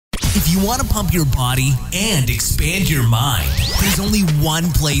If you want to pump your body and expand your mind, there's only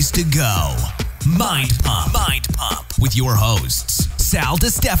one place to go. Mind Pump. Mind Pump with your hosts, Sal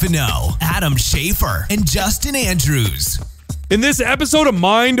DiStefano, Adam Schaefer, and Justin Andrews. In this episode of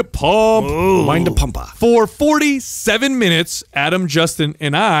Mind Pump, Mind a Pumpa. For 47 minutes, Adam, Justin,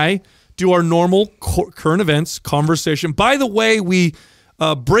 and I do our normal current events conversation. By the way, we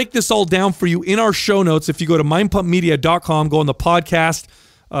break this all down for you in our show notes. If you go to mindpumpmedia.com, go on the podcast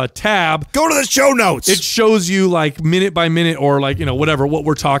tab. Go to the show notes. It shows you like minute by minute or like, whatever, what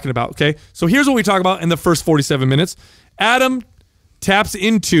we're talking about, okay? So here's what we talk about in the first 47 minutes. Adam taps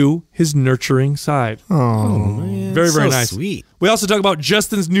into his nurturing side. Oh man. Very, very nice. Sweet. We also talk about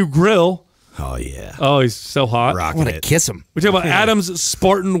Justin's new grill. Oh, yeah. Oh, he's so hot. Rocking I want to it. kiss him. We talk about Adam's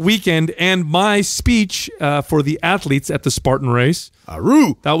Spartan weekend and my speech for the athletes at the Spartan Race.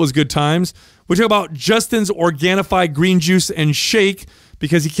 Aroo. That was good times. We talk about Justin's Organifi green juice and shake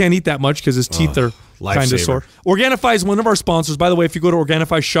because he can't eat that much because his teeth are kind of sore. Organifi is one of our sponsors. By the way, if you go to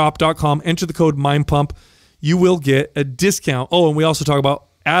OrganifiShop.com, enter the code MindPump, you will get a discount. Oh, and we also talk about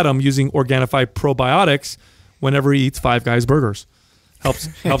Adam using Organifi probiotics whenever he eats Five Guys burgers. Helps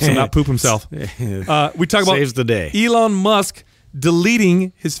him not poop himself. We talk about Saves the day. Elon Musk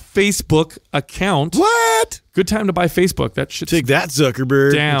deleting his Facebook account. What? Good time to buy Facebook. That shit's Take that,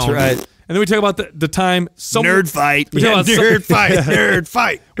 Zuckerberg. down. That's right. And then we talk about the time some Nerd fight. We talk about nerd fight. Nerd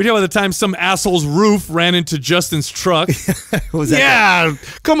fight. We talk about the time some asshole's roof ran into Justin's truck. Was that Yeah.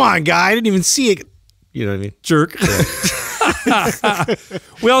 Come on, guy. I didn't even see it. You know what I mean? Jerk.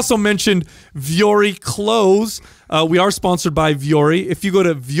 We also mentioned Vuori clothes. We are sponsored by Vuori. If you go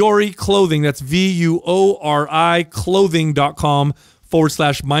to Vuori Clothing, that's VUORI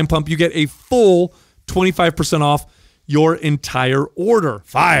clothing.com/mindpump, you get a full 25% off your entire order.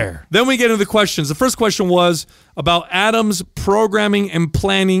 Fire. Then we get into the questions. The first question was about Adam's programming and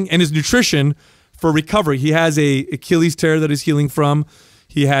planning and his nutrition for recovery. He has a Achilles tear that he's healing from.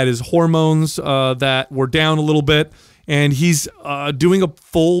 He had his hormones that were down a little bit, and he's doing a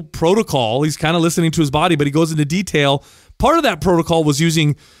full protocol. He's kind of listening to his body, but he goes into detail. Part of that protocol was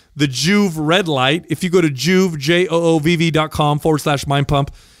using the Joovv red light. If you go to Joovv, JOOVV.com/mindpump,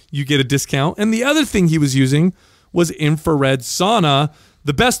 you get a discount. And the other thing he was using was infrared sauna.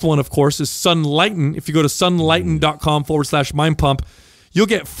 The best one, of course, is Sunlighten. If you go to sunlighten.com/mindpump, you'll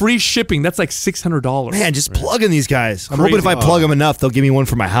get free shipping. That's like $600. Man, just plugging these guys. I'm hoping if I plug them enough, they'll give me one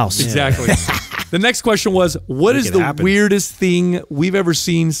for my house. Exactly. The next question was, what is the weirdest thing we've ever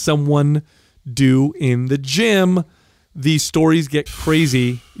seen someone do in the gym? These stories get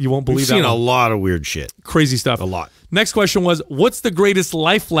crazy. You won't believe that. We've seen a lot of weird shit. Crazy stuff. A lot. Next question was, what's the greatest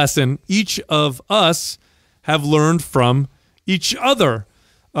life lesson each of us have learned from each other?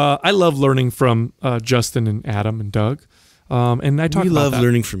 I love learning from Justin and Adam and Doug. And I talked about that. We love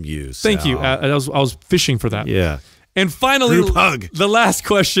learning from you. Sal. Thank you. I was fishing for that. Yeah. And finally, Group hug. The last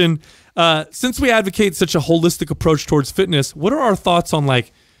question. Since we advocate such a holistic approach towards fitness, what are our thoughts on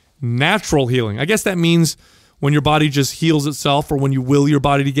like natural healing? I guess that means when your body just heals itself or when you will your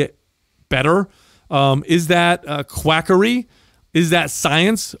body to get better. Is that quackery? Is that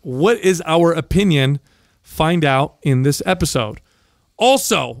science? What is our opinion? Find out in this episode.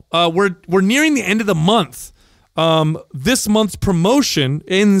 Also, we're nearing the end of the month. This month's promotion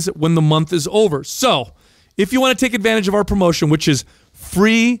ends when the month is over. So if you want to take advantage of our promotion, which is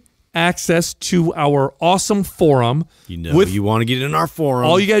free access to our awesome forum. You want to get in our forum.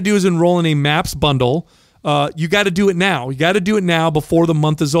 All you got to do is enroll in a MAPS bundle. You got to do it now. You got to do it now before the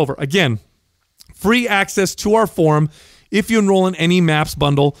month is over. Again, free access to our forum if you enroll in any MAPS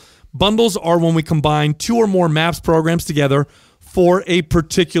bundle. Bundles are when we combine 2 or more MAPS programs together for a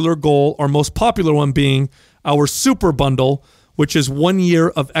particular goal, our most popular one being our Super Bundle, which is 1 year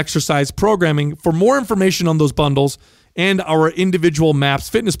of exercise programming. For more information on those bundles and our individual MAPS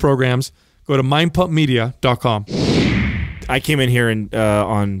fitness programs, go to mindpumpmedia.com. I came in here and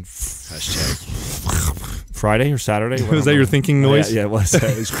on Friday or Saturday. Was that your thinking noise? Yeah, it was.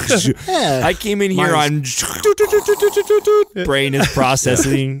 I came in here on brain is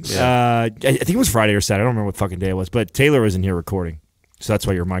processing. I think it was Friday or Saturday. I don't remember what fucking day it was, but Taylor was in here recording, so that's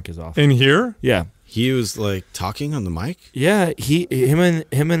why your mic is off. In here? Yeah. He was like talking on the mic. Yeah, him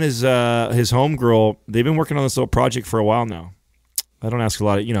and his homegirl, they've been working on this little project for a while now. I don't ask a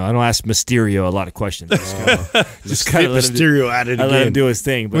lot of, I don't ask Mysterio a lot of questions. Just kind of Mysterio at it again. I let him do his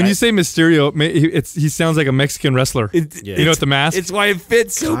thing. But when you say Mysterio, he sounds like a Mexican wrestler. With the mask? It's why it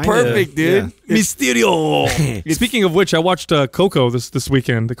fits so perfect, dude. Yeah. Mysterio. Speaking of which, I watched Coco this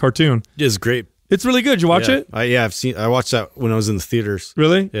weekend, the cartoon. It's great. It's really good. Did you watch it? I watched that when I was in the theaters.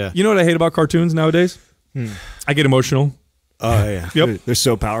 Really? Yeah. You know what I hate about cartoons nowadays? I get emotional. Oh yeah. Yep. They're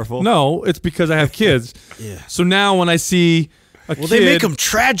so powerful. No, it's because I have kids. Yeah. So now when I see a kid, They make them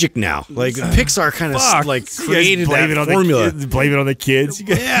tragic now. Like Pixar kind of like created that formula. Blame it on the kids.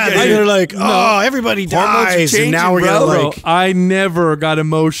 Yeah, they're like, everybody dies, and now we're gonna Bro, like. I never got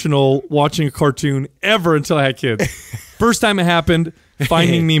emotional watching a cartoon ever until I had kids. First time it happened,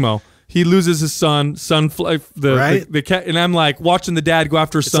 Finding Nemo. He loses his son, the cat, and I'm like watching the dad go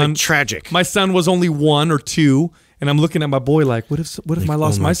after his son. Like tragic. My son was only 1 or 2, and I'm looking at my boy like, what if I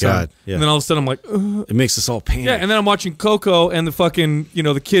lost my son? Yeah. And then all of a sudden I'm like, ugh. It makes us all panic. Yeah, and then I'm watching Coco, and the fucking,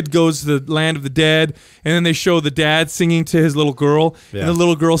 the kid goes to the land of the dead, and then they show the dad singing to his little girl, and the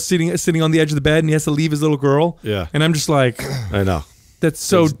little girl sitting on the edge of the bed, and he has to leave his little girl. Yeah. And I'm just like, I know. That's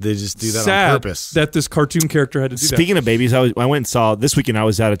so they just do that sad on purpose. that this cartoon character had to do that. Speaking of babies, I went and saw this weekend. I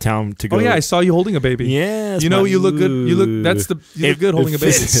was out of town to go. Oh yeah, I saw you holding a baby. Yeah, you know you look good. You look good holding a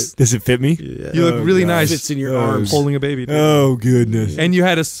baby. Does it fit me? Yeah. You look really nice. Fits in your arms. Holding a baby. Dude. Oh goodness! And you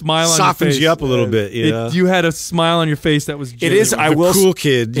had a smile on your face. Softens you up a little bit. You had a smile on your face that was. Genuine. It is. I will. Cool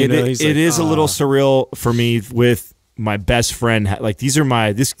kid. It is a little surreal for me with my best friend. Like these are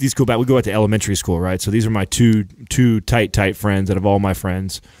my these go back. We go back to elementary school, right? So these are my two tight friends out of all my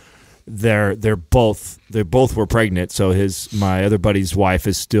friends. They both were pregnant. So my other buddy's wife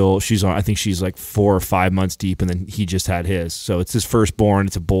is still, I think she's like 4 or 5 months deep, and then he just had his. So it's his firstborn.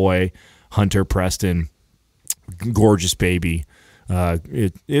 It's a boy, Hunter Preston, gorgeous baby.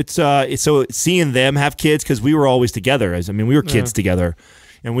 It's so seeing them have kids, because we were always together. We were kids together,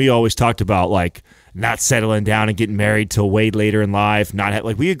 and we always talked about like not settling down and getting married till way later in life.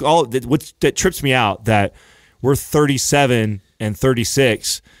 That trips me out that we're 37 and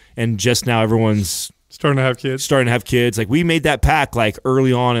 36. And just now everyone's starting to have kids. Like we made that pact like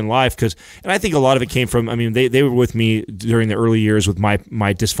early on in life, and I think a lot of it came from, they were with me during the early years with my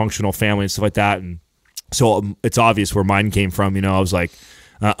dysfunctional family and stuff like that. And so it's obvious where mine came from. I was like,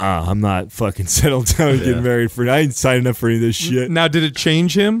 I'm not fucking settled down and getting married I ain't signing up for any of this shit. Now, did it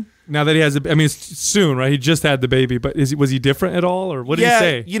change him? Now that he has it's soon, right? He just had the baby, but was he different at all, or what did he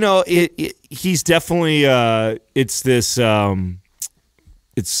say? He's definitely, it's this, I'm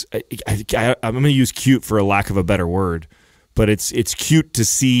going to use cute for a lack of a better word, but it's cute to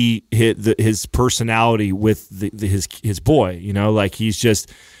see his personality with his boy. Like he's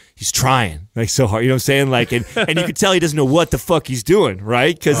trying like so hard. You know what I'm saying? Like and you can tell he doesn't know what the fuck he's doing,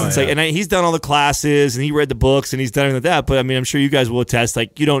 right? Because like, and he's done all the classes and he read the books and he's done everything like that. But I'm sure you guys will attest.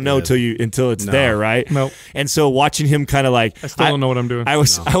 Like you don't know until it's there, right? No. And so watching him kind of like, I still don't know what I'm doing. I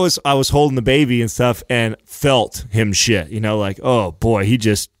was holding the baby and stuff and felt him shit. Like, oh boy, he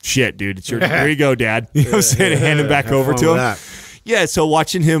just shit, dude. It's here you go, Dad. You know what I'm saying? Hand him back over to him. Yeah. So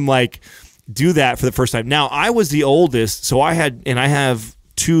watching him like do that for the first time. Now I was the oldest, so I have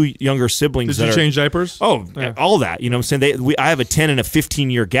 2 younger siblings. Did you change diapers? Oh, yeah. All that. You know what I'm saying? I have a 10 and a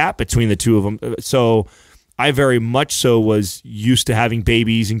 15-year gap between the two of them. So I very much so was used to having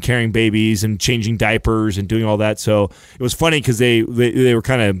babies and carrying babies and changing diapers and doing all that. So it was funny because they were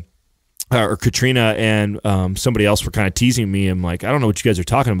kind of, or Katrina and somebody else were kind of teasing me. I'm like, I don't know what you guys are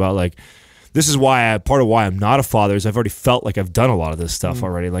talking about. Like, this is part of why I'm not a father is I've already felt like I've done a lot of this stuff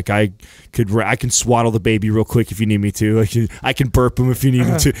already. Like I can swaddle the baby real quick if you need me to. Like I can burp him if you need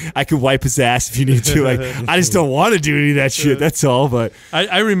me to. I can wipe his ass if you need to. Like I just don't want to do any of that shit. That's all. But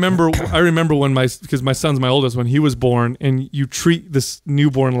I remember when because my son's my oldest, when he was born, and you treat this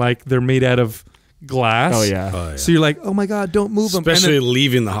newborn like they're made out of glass. Oh yeah. So you're like, oh my God, don't move them. Especially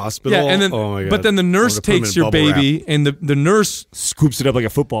leaving the hospital. Yeah, and then, oh my God. But then the nurse takes your baby, and the nurse scoops it up like a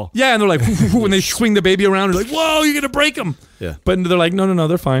football. Yeah, and they're like, when they swing the baby around, they're like, whoa, you're gonna break them. Yeah. But they're like, no,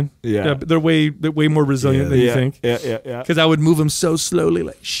 they're fine. Yeah. They're way more resilient than you think. Yeah. Because I would move them so slowly,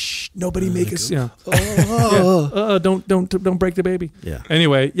 like, shh, nobody make us. Yeah. Don't break the baby. Yeah.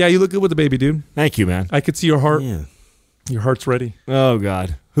 Anyway, yeah, you look good with the baby, dude. Thank you, man. I could see your heart. Yeah. Your heart's ready. Oh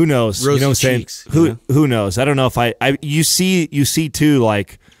God, who knows? Rosy you know what I'm cheeks, saying? Who knows? I don't know if you see too,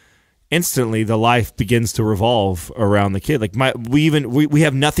 like instantly the life begins to revolve around the kid. Like we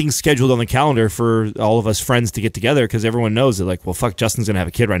have nothing scheduled on the calendar for all of us friends to get together because everyone knows that like, well, fuck, Justin's gonna have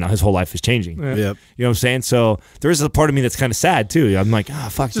a kid right now. His whole life is changing. Yeah. Yep. You know what I'm saying? So there is a part of me that's kind of sad too. I'm like,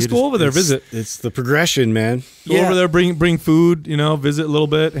 fuck, Just dude, go over there, visit. It's the progression, man. Go over there, bring food, visit a little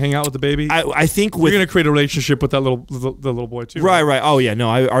bit, hang out with the baby. I think you're gonna create a relationship with that little boy too. Right. Oh yeah, no,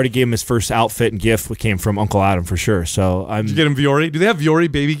 I already gave him his first outfit and gift, which came from Uncle Adam for sure. So Did you get him Viore? Do they have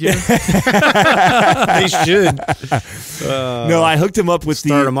Viore baby gear? They should. No, I hooked him up with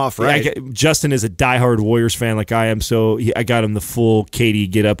Start him off right. Justin is a diehard Warriors fan like I am, so I got him the full Katie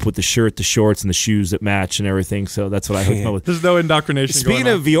get up with the shirt, the shorts, and the shoes that match and everything. So that's what I hooked him up with. There's no indoctrination. Speaking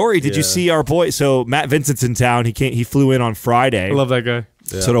of Viore, did you see our boy? So Matt Vincent's in town. He flew in on Friday. I love that guy.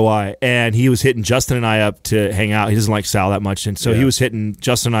 Yeah. So do I. And he was hitting Justin and I up to hang out. He doesn't like Sal that much, and so he was hitting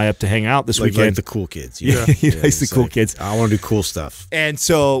Justin and I up to hang out this weekend. Like the cool kids. Yeah, he likes the cool kids. I want to do cool stuff. And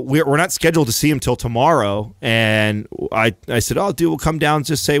so we're not scheduled to see him till tomorrow. And I said, oh, dude, we'll come down and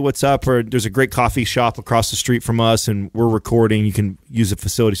just say what's up. Or there's a great coffee shop across the street from us, and we're recording. You can use the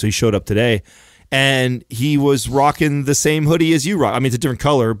facility. So he showed up today. And he was rocking the same hoodie as you rock. I mean, it's a different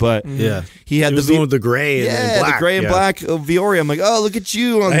color, but he had the one with the gray and black. The gray and black Viore. I'm like, oh, look at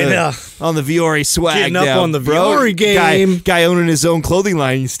you on the Viore swag. Getting up on the bro. Viore game. Guy owning his own clothing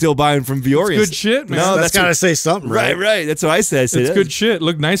line, he's still buying from Viore. It's good shit, man. No, that's gotta say something, right? Right. That's what I said. It's good shit.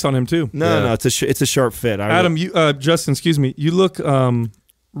 Look nice on him too. No, it's a sharp fit. Adam, Justin, excuse me. You look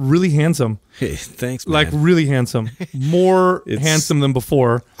really handsome. Hey, thanks, man. Like really handsome. More handsome than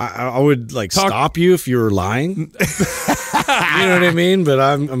before. I would stop you if you were lying. You know what I mean? But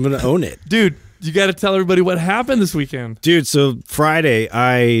I'm gonna own it, dude. You got to tell everybody what happened this weekend, dude. So Friday,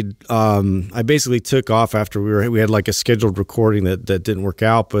 I basically took off after we had like a scheduled recording that didn't work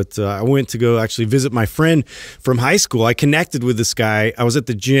out. But I went to go actually visit my friend from high school. I connected with this guy. I was at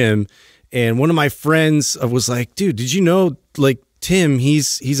the gym, and one of my friends was like, "Dude, did you know like?" Tim,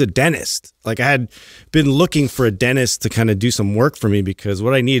 he's a dentist. Like I had been looking for a dentist to kind of do some work for me because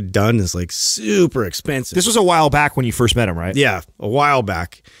what I needed done is like super expensive. This was a while back when you first met him, right? Yeah, a while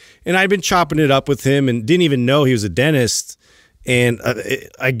back. And I'd been chopping it up with him and didn't even know he was a dentist. And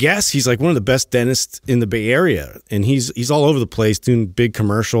I guess he's like one of the best dentists in the Bay Area. And he's all over the place doing big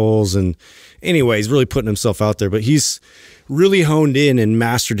commercials. And anyway, he's really putting himself out there. But he's really honed in and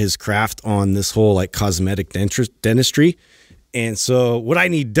mastered his craft on this whole like cosmetic dentistry. And so what I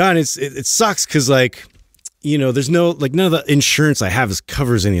need done is it sucks because like, you know, there's none of the insurance I have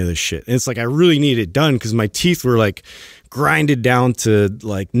covers any of this shit. And it's like I really need it done because my teeth were like grinded down to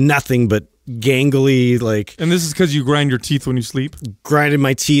like nothing but gangly, like. And this is because you grind your teeth when you sleep? Grinded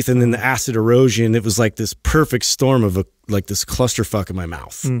my teeth, and then the acid erosion. It was like this perfect storm of this clusterfuck in my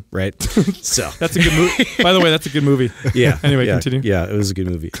mouth, right? So that's a good movie. By the way, that's a good movie. Yeah. Anyway, continue. Yeah, it was a good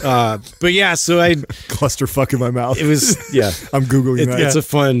movie. But yeah, so I clusterfuck in my mouth. It was I'm googling that.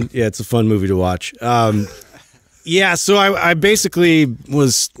 It's a fun movie to watch. Yeah, so I basically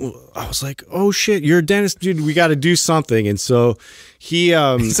was like, oh shit, you're a dentist, dude. We got to do something, and so we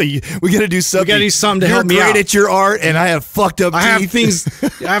got to do something. We got to do something to help me out. You're great at your art, and I have fucked up teeth. I have things.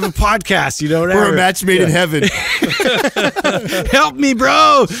 I have a podcast. You know, whatever. We're a match made in heaven. Help me,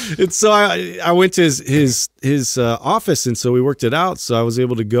 bro. And so I went to his office, and so we worked it out. So I was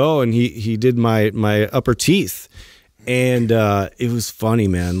able to go, and he did my upper teeth. And it was funny,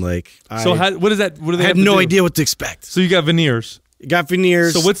 man. Like, what is that? What do they? I have no idea what to expect. So you got veneers. Got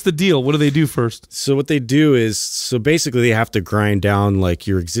veneers. So what's the deal? What do they do first? So what they do is, basically they have to grind down like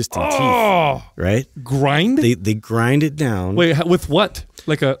your existing teeth, right? Grind? They grind it down. Wait, with what?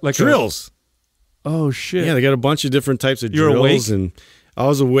 Like drills. Oh shit! Yeah, they got a bunch of different types of You're drills. Awake? And I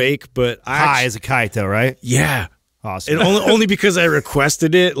was awake, but high as a kite, though, right? Yeah. Awesome. And only because I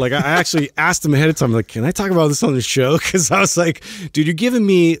requested it. Like I actually asked him ahead of time, like, can I talk about this on the show? Because I was like, dude, you're giving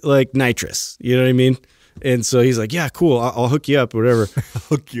me like nitrous. You know what I mean? And so he's like, yeah, cool. I'll hook you up, whatever.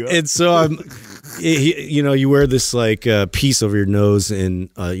 Hook you up. And so you wear this like piece over your nose, and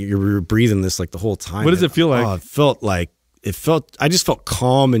you're breathing this like the whole time. What does it feel like? I just felt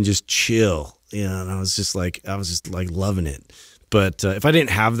calm and just chill. You know, and I was just like loving it. But if I didn't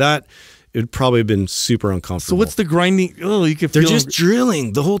have that, it would probably have been super uncomfortable. So what's the grinding? Oh, you can feel. They're just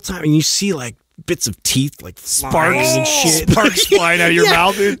drilling the whole time, and you see like bits of teeth, like sparks and shit, sparks flying out of your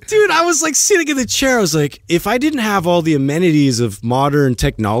mouth, dude. I was like sitting in the chair. I was like, if I didn't have all the amenities of modern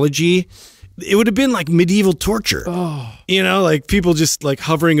technology, it would have been like medieval torture. Oh. You know, like people just like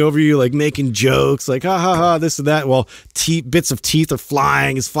hovering over you, like making jokes, like ha ha ha, this and that. While bits of teeth are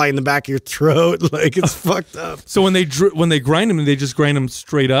flying, it's flying in the back of your throat, like it's fucked up. So when they grind them, do they just grind them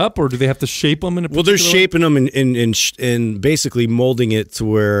straight up, or do they have to shape them in a? Well, they're shaping them and basically molding it to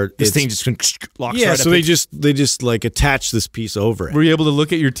where this thing just locks. Yeah, right so up they just like attach this piece over it. Were you able to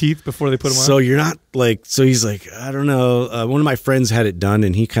look at your teeth before they put them on? So you're not like. So he's like, I don't know. One of my friends had it done,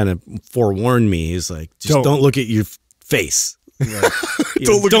 and he kind of forewarned me. He's like, just don't look at your face. Like,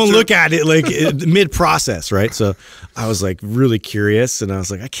 don't look at it like mid process, right? So I was like really curious, and I was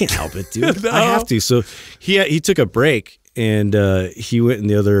like, I can't help it, dude. I have to. So he took a break, and he went in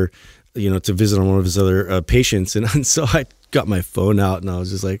the other, to visit on one of his other patients, and so I got my phone out and I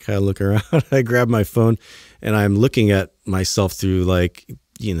was just like kind of looking around. I grabbed my phone and I'm looking at myself through like,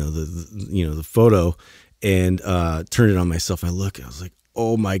 the photo and turned it on myself. I look, I was like,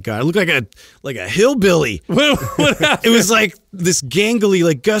 oh my God, I look like a hillbilly. What happened? It was like this gangly,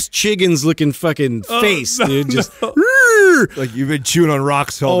 like Gus Chiggins looking fucking face, dude. Just like you've been chewing on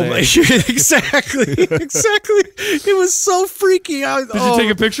rocks all day. Exactly. It was so freaky. Did you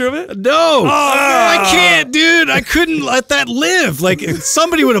take a picture of it? No. I can't, dude. I couldn't let that live. Like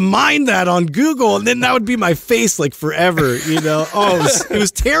somebody would have mined that on Google, and then that would be my face like forever. Oh, it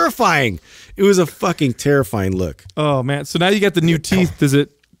was terrifying. It was a fucking terrifying look. Oh man! So now you got the new teeth. Is it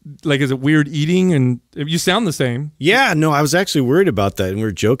weird eating? And you sound the same. Yeah, no, I was actually worried about that, and we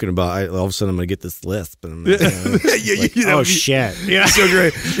were joking about all of a sudden I'm gonna get this lisp, and I'm like, oh shit, yeah, so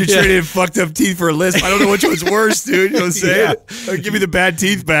great. You're trading in fucked up teeth for a lisp. I don't know which one's worse, dude. You know what I'm saying? Yeah. Give me the bad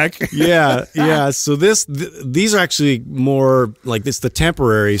teeth back. Yeah. So these are actually more like it's the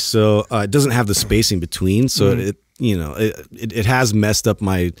temporary, so it doesn't have the spacing between, so it has messed up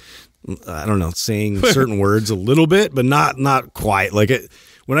my. I don't know, saying certain words a little bit, but not quite. Like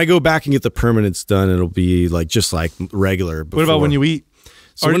when I go back and get the permanents done, it'll be like just like regular. Before. What about when you eat?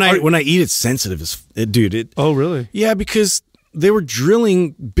 So when I eat, it's sensitive as dude. Oh really? Yeah, because they were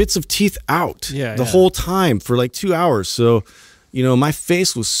drilling bits of teeth out the whole time for like 2 hours. So my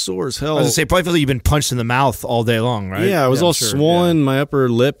face was sore as hell. I was gonna say probably feel like you've been punched in the mouth all day long, right? Yeah, I was all swollen. Yeah. My upper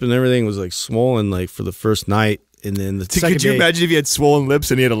lip and everything was like swollen like for the first night. And then the second could you imagine if you had swollen lips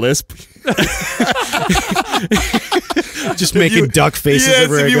and you had a lisp? Just making duck faces.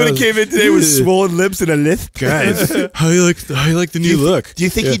 Yes, if you would have came in today with swollen lips and a lisp. Guys, how you like the new look? Do you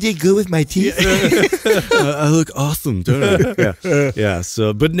think you did good with my teeth? I look awesome, don't I? Yeah.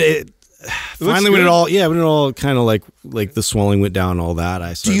 So, but finally, when it all kind of like the swelling went down, and all that,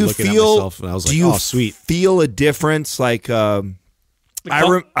 I started looking at myself and I was like, oh, sweet. Feel a difference, like?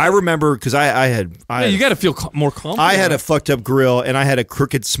 I remember because I had you got to feel more confident. I had a fucked up grill and I had a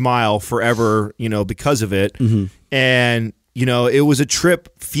crooked smile forever, because of it. Mm-hmm. And it was a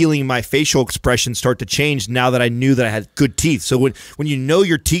trip feeling my facial expression start to change now that I knew that I had good teeth. So when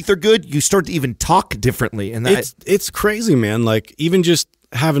your teeth are good, you start to even talk differently. And it's crazy, man. Like even just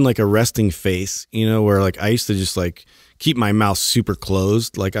having like a resting face, where like I used to just like keep my mouth super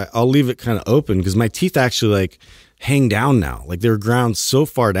closed. Like I'll leave it kind of open because my teeth actually like hang down now. Like they were ground so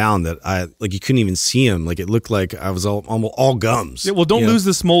far down that you couldn't even see them. Like it looked like I was all gums. Yeah, well, don't lose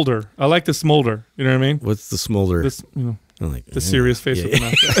the smolder. I like the smolder. You know what I mean? What's the smolder? The serious face with the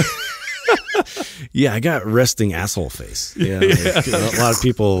mouth. Yeah, I got resting asshole face. Yeah, like, a lot of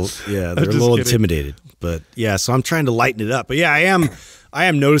people. Yeah, they're a little intimidated. But yeah, so I'm trying to lighten it up. But yeah, I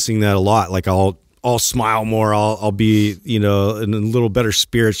am noticing that a lot. Like I'll smile more. I'll be in a little better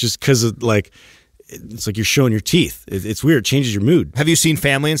spirits just because of like. It's like you're showing your teeth. It's weird. It changes your mood. Have you seen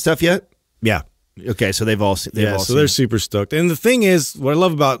family and stuff yet? Yeah. Okay, so they've all seen they're super stoked. And the thing is, what I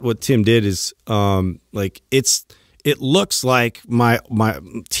love about what Tim did is, it looks like my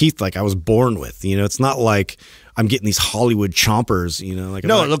teeth like I was born with. It's not like I'm getting these Hollywood chompers.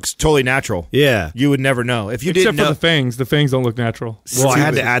 It looks totally natural. Yeah, you would never know if you didn't. Except for the fangs. The fangs don't look natural. Well, I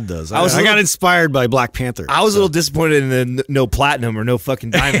had to add those. I got inspired by Black Panther. I was a little disappointed in the no platinum or no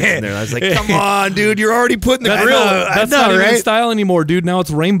fucking diamonds in there. I was like, come on, dude, you're already putting the grill. That's not even style anymore, dude. Now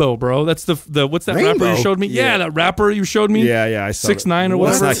it's rainbow, bro. That's the what's that rainbow? Rapper you showed me? Yeah, that rapper you showed me. Yeah, I saw 6ix9ine or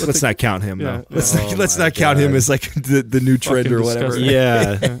whatever. Let's not count him. Yeah. No. Let's not count him as like the new trend fucking or whatever.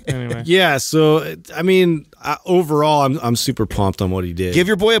 Yeah. Anyway. Yeah. So I mean, overall, I'm super pumped on what he did. Give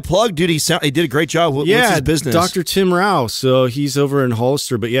your boy a plug, dude. He did a great job. What's his business? Dr. Tim Rao. So he's over in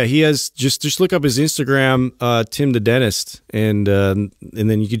Hollister, but yeah, he has just look up his Instagram, Tim the Dentist, and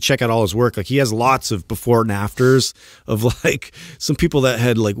then you can check out all his work. Like he has lots of before and afters of like some people that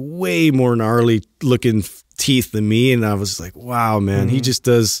had like way more gnarly looking teeth than me, and I was like, wow, man, he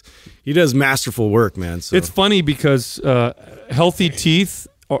does masterful work, man. So it's funny because healthy teeth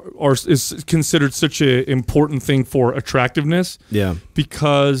is considered such an important thing for attractiveness. Yeah.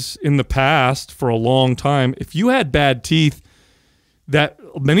 Because in the past, for a long time, if you had bad teeth, that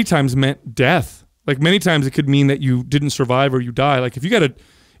many times meant death. Like many times it could mean that you didn't survive or you die. Like if you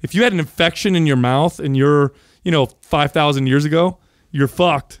had an infection in your mouth and you're 5,000 years ago, you're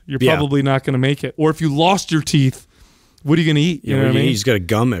fucked. You're probably not going to make it. Or if you lost your teeth, what are you going to eat? You know what I mean? You just got to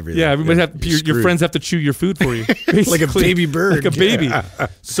gum everything. Yeah, your friends have to chew your food for you. Like a baby bird. Like a baby. Yeah.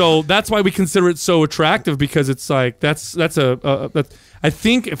 So that's why we consider it so attractive, because it's like that's I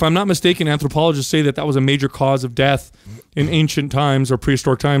think, if I'm not mistaken, anthropologists say that was a major cause of death in ancient times or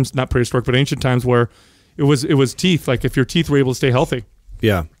prehistoric times, not prehistoric, but ancient times, where it was teeth. Like if your teeth were able to stay healthy.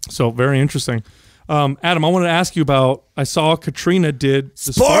 Yeah. So very interesting. Adam, I wanted to ask you about. I saw Katrina did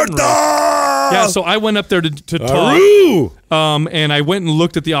the Spartan! Spartan race. Yeah, so I went up there to talk, and I went and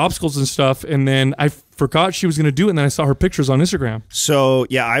looked at the obstacles and stuff, and then I forgot she was going to do it, and then I saw her pictures on Instagram. So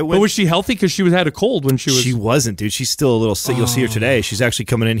yeah, I went. But was she healthy? Because she had a cold when she was. She wasn't, dude. She's still a little sick. You'll see her today. She's actually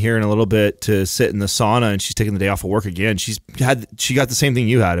coming in here in a little bit to sit in the sauna, and she's taking the day off of work again. She got the same thing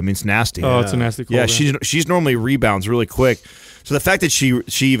you had. I mean, it's nasty. Oh, it's a nasty cold. Yeah, she's normally rebounds really quick. So the fact that she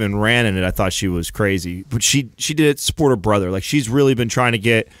even ran in it, I thought she was crazy. But she did it to support her brother. Like, she's really been trying to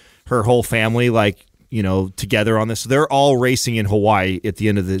get her whole family, like, you know, together on this. So they're all racing in Hawaii at the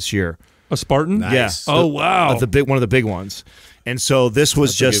end of this year. A Spartan? Nice. Yeah. Oh, wow. One of the big ones. And so this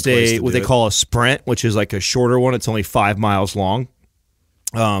was just what they call a sprint, which is like a shorter one. It's only 5 miles long.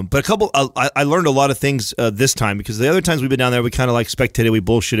 But I learned a lot of things this time, because the other times we've been down there, we kind of like spectated, we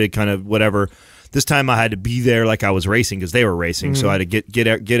bullshitted, kind of whatever. This time I had to be there like I was racing, because they were racing. So I had to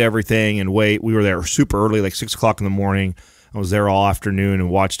get everything and wait. We were there super early, like 6 o'clock in the morning. I was there all afternoon and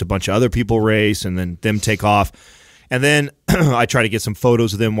watched a bunch of other people race and then them take off. And then I tried to get some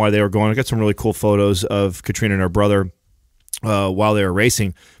photos of them while they were going. I got some really cool photos of Katrina and her brother while they were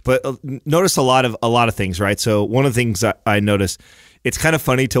racing. But notice a lot of things, right? So one of the things I noticed, it's kind of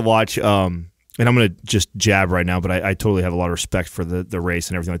funny to watch, and I'm going to just jab right now, but I totally have a lot of respect for the race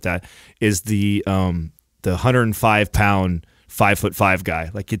and everything like that, is the 105-pound 5'5"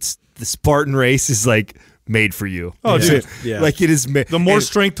 guy. Like, it's the Spartan race is like made for you. Oh, dude. Yeah. Like, it is. The more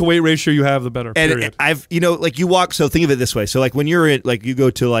strength to weight ratio you have, the better. And I've, like, you walk. So think of it this way. So like when you're in, like, you go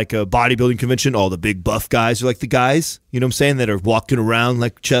to like a bodybuilding convention, all the big buff guys are like the guys, you know what I'm saying, that are walking around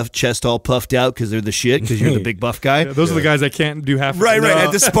like chest all puffed out because they're the shit, because you're the big buff guy. Yeah, those are the guys that can't do half. Right.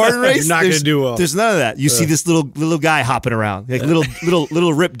 At the Spartan race, you're not going to do well. There's none of that. You see this little guy hopping around, like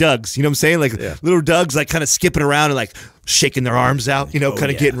little Rip Dougs. You know what I'm saying? Like little Dougs, like kind of skipping around and like shaking their arms out, kind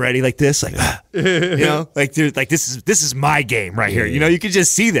of getting ready like this, like like they're like, this is my game right here. You can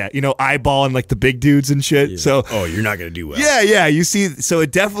just see that, eyeballing like the big dudes and shit. Yeah. So you're not gonna do well. Yeah. You see, so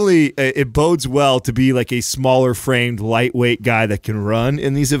it definitely it bodes well to be like a smaller framed, lightweight guy that can run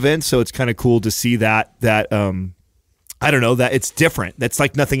in these events. So it's kind of cool to see that I don't know, that it's different. That's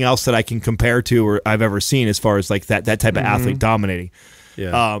like nothing else that I can compare to or I've ever seen as far as like that type of athlete dominating.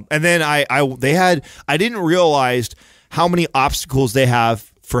 Yeah. And then I didn't realize how many obstacles they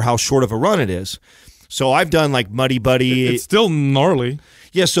have for how short of a run it is. So I've done like Muddy Buddy. It's still gnarly.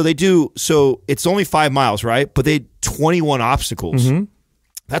 Yeah, so they do. So it's only 5 miles, right? But they 21 obstacles.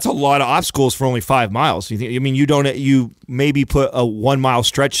 That's a lot of obstacles for only 5 miles. You maybe put a 1 mile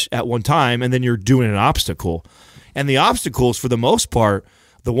stretch at one time, and then you're doing an obstacle. And the obstacles, for the most part,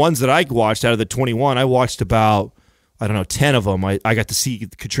 the ones that I watched out of the 21, I watched about, 10 of them. I got to see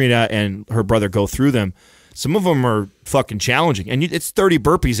Katrina and her brother go through them. Some of them are fucking challenging, and it's 30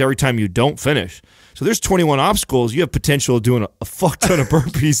 burpees every time you don't finish. So there's 21 obstacles. You have potential of doing a fuck ton of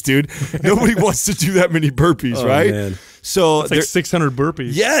burpees, dude. Nobody wants to do that many burpees, right? Man. So it's like 600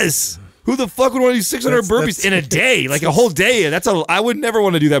 burpees. Yes. Who the fuck would want to do 600 burpees in a day? Like a whole day. I would never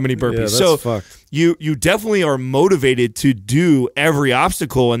want to do that many burpees. Yeah, that's fucked. You definitely are motivated to do every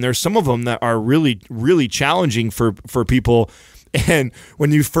obstacle, and there's some of them that are really, really challenging for people. And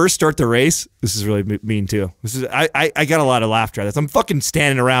when you first start the race, this is really mean too. I got a lot of laughter at this. I'm fucking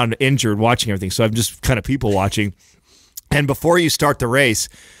standing around injured watching everything, so I'm just kind of people watching. And before you start the race,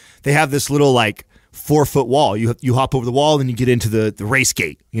 they have this little like 4-foot wall. You hop over the wall, and then you get into the race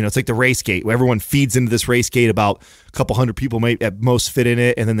gate. It's like the race gate where everyone feeds into this race gate. About a couple hundred people may at most fit in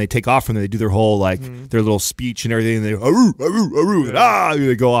it, and then they take off from there. They do their whole like their little speech and everything. And they aroo, aroo, aroo, and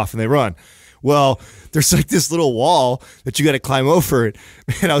they go off and they run. Well, there's like this little wall that you got to climb over.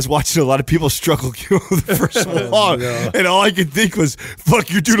 And I was watching a lot of people struggle over the first wall. No. And all I could think was,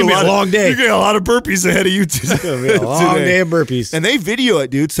 fuck, you're doing a long day. You're getting a lot of burpees ahead of you today. It's gonna be a long day of burpees. And they video it,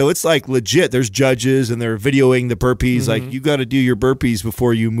 dude. So it's like legit. There's judges and they're videoing the burpees. Like, you got to do your burpees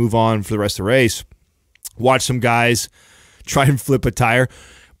before you move on for the rest of the race. Watch some guys try and flip a tire.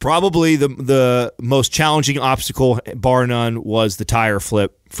 Probably the most challenging obstacle, bar none, was the tire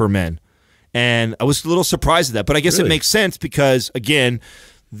flip for men. And I was a little surprised at that, but I guess it makes sense because, again,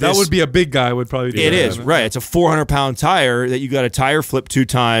 that would be a big guy would probably do that. It is, right. It's a 400-pound tire that you got to tire flip 2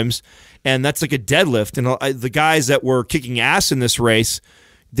 times, and that's like a deadlift. And the guys that were kicking ass in this race,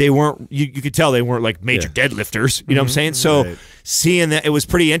 they weren't, you could tell they weren't like major deadlifters, you know what I'm saying? So seeing that, it was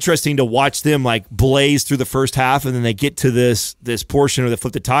pretty interesting to watch them like blaze through the first half, and then they get to this portion where they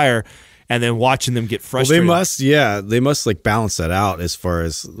flip the tire, and then watching them get Well, frustrated. they must like balance that out as far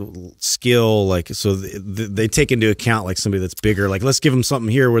as skill. Like, so they take into account like somebody that's bigger. Like, let's give them something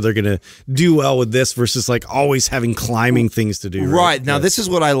here where they're going to do well with this versus like always having climbing things to do. Right. Now, this is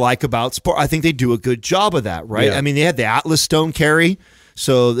what I like about sport. I think they do a good job of that, right? Yeah. I mean, they had the Atlas stone carry.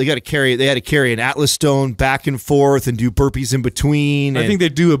 So they had to carry an Atlas stone back and forth and do burpees in between. I think they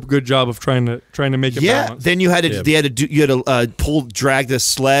do a good job of trying to make it balanced. Then you had to drag the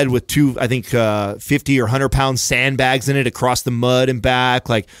sled with two, I think 50 or 100-pound sandbags in it across the mud and back.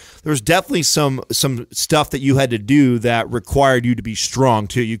 Like, there's definitely some stuff that you had to do that required you to be strong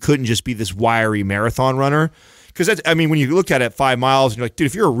too. You couldn't just be this wiry marathon runner, because that's, I mean, when you look at it 5 miles, and you're like, dude,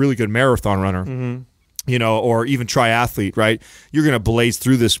 if you're a really good marathon runner. You know, or even triathlete, right? You're going to blaze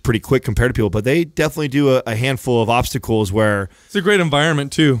through this pretty quick compared to people, but they definitely do a handful of obstacles where it's a great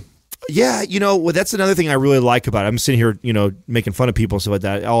environment too. Yeah, you know, well, that's another thing I really like about it. I'm sitting here, you know, making fun of people and stuff like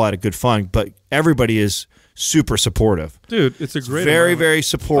that, all out of good fun, but everybody is super supportive. Dude, it's a great very, environment. very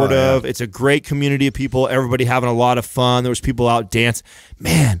supportive. Oh, yeah. It's a great community of people, everybody having a lot of fun. There was people out dancing.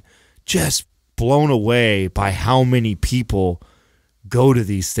 Man, just blown away by how many people go to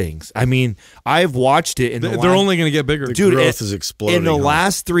these things. I mean, I've watched it. They're only going to get bigger. The growth is exploding. In the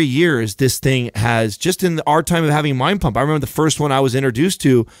last 3 years, this thing has, just in our time of having Mind Pump, I remember the first one I was introduced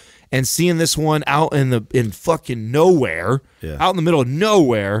to, and seeing this one out in fucking nowhere, out in the middle of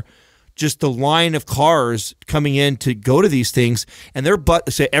nowhere, just the line of cars coming in to go to these things, and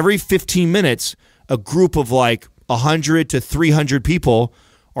say every 15 minutes, a group of like 100 to 300 people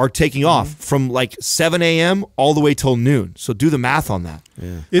are taking off from like 7 a.m. all the way till noon. So do the math on that.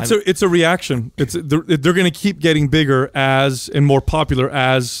 Yeah. It's a reaction. They're going to keep getting bigger and more popular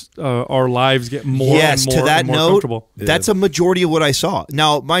as our lives get more and more, to that and more note, comfortable. That's a majority of what I saw.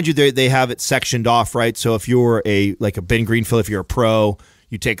 Now, mind you, they have it sectioned off, right? So if you're a Ben Greenfield, if you're a pro,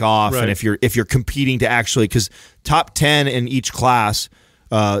 you take off, Right. and if you're competing to actually, because top 10 in each class.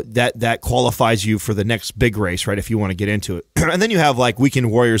 That qualifies you for the next big race, right? If you want to get into it. And then you have like weekend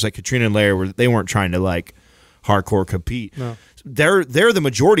warriors like Katrina and Larry, where they weren't trying to like hardcore compete. No. They're the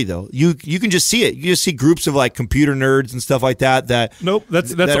majority though. You can just see it. You just see groups of like computer nerds and stuff like that. Nope,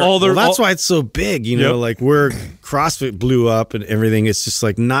 that's that are- all they're. Well, that's why it's so big, you know, Yep. like where CrossFit blew up and everything, it's just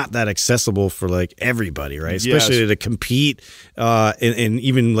like not that accessible for like everybody, right? Especially Yes. to compete and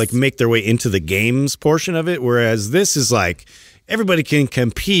even like make their way into the games portion of it. Whereas this is like everybody can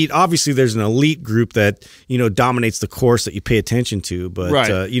compete. Obviously, there's an elite group that, you know, dominates the course that you pay attention to, but,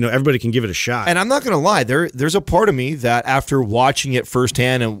 Right. You know, everybody can give it a shot. And I'm not going to lie, there's a part of me that after watching it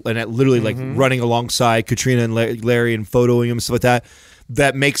firsthand and literally like running alongside Katrina and Larry and photoing them and stuff like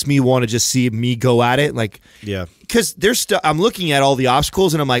that makes me want to just see me go at it. Like, Yeah. because I'm looking at all the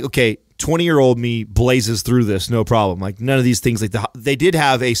obstacles and I'm like, okay, 20-year-old me blazes through this, no problem. Like none of these things, like they did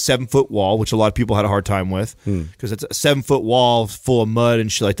have a 7-foot wall, which a lot of people had a hard time with, because it's a 7-foot wall full of mud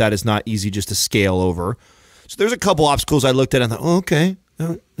and shit like that is not easy just to scale over. So there's a couple obstacles I looked at and I thought, oh, okay,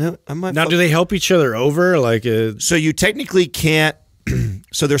 I might. Now, do they help each other over? Like, So you technically can't.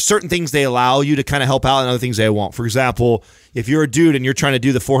 So there's certain things they allow you to kind of help out and other things they won't. For example, if you're a dude and you're trying to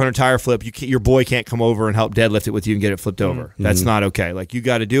do the 400 tire flip, your boy can't come over and help deadlift it with you and get it flipped over. That's not okay. Like, you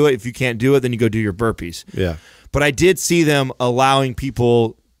got to do it. If you can't do it, then you go do your burpees. yeah. But I did see them allowing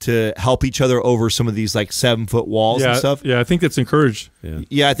people to help each other over some of these like 7-foot walls and stuff. Yeah, I think that's encouraged.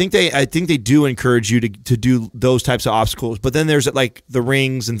 Yeah, I think they do encourage you to do those types of obstacles. But then there's like the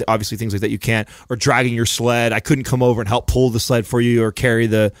rings and obviously things like that you can't, or dragging your sled. I couldn't come over and help pull the sled for you or carry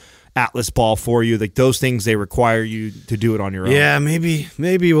the Atlas ball for you. Like those things, they require you to do it on your own. Yeah, maybe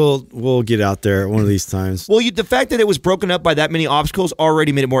we'll get out there one of these times. Well, the fact that it was broken up by that many obstacles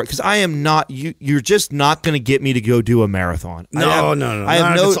already made it more, because I am not you're just not going to get me to go do a marathon. No. I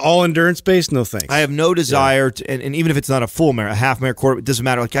have If it's all endurance based, no thanks. I have no desire to, and even if it's not a full marathon, a half marathon, quarter, it doesn't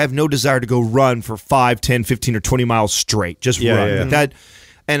matter. Like I have no desire to go run for 5, 10, 15, or 20 miles straight. Just run. Yeah. Like that.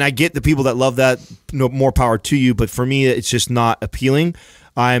 And I get the people that love that, more power to you. But for me, it's just not appealing.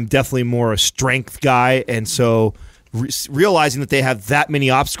 I'm definitely more a strength guy. And so realizing that they have that many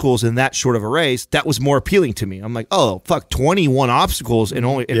obstacles in that short of a race, that was more appealing to me. I'm like, oh, fuck, 21 obstacles in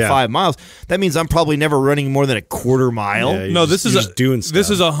 5 miles. That means I'm probably never running more than a quarter mile. Yeah, No, this is just doing stuff. This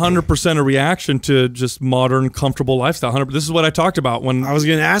is 100% a reaction to just modern, comfortable lifestyle. 100%. This is what I talked about when I was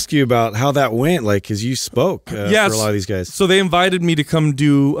going to ask you about how that went, like, because you spoke for a lot of these guys. So they invited me to come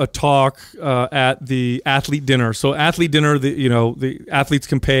do a talk at the athlete dinner. So athlete dinner, the athletes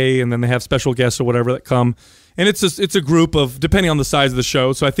can pay, and then they have special guests or whatever that come. And it's a group of, depending on the size of the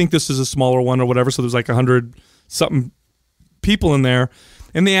show. So I think this is a smaller one or whatever. So there's like 100-something people in there.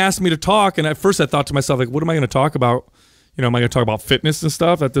 And they asked me to talk. And at first I thought to myself, like, what am I going to talk about? am I going to talk about fitness and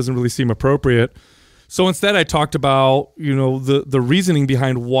stuff? That doesn't really seem appropriate. So instead, I talked about, the reasoning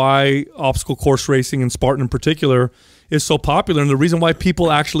behind why obstacle course racing and Spartan in particular is so popular, and the reason why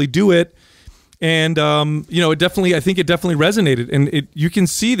people actually do it. And I think it definitely resonated, and you can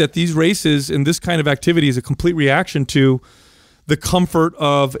see that these races and this kind of activity is a complete reaction to the comfort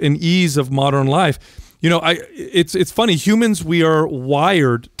of and ease of modern life. It's funny. Humans, we are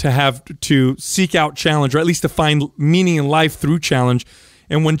wired to seek out challenge, or at least to find meaning in life through challenge.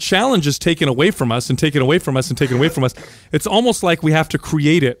 And when challenge is taken away from us and taken away from us and taken away from us, it's almost like we have to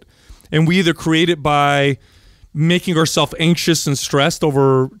create it. And we either create it by making ourselves anxious and stressed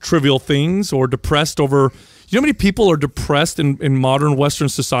over trivial things, or depressed over, how many people are depressed in modern Western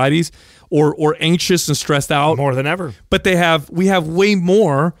societies, or anxious and stressed out? More than ever. But we have way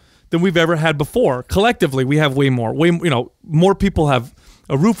more than we've ever had before. Collectively, we have way more. More people have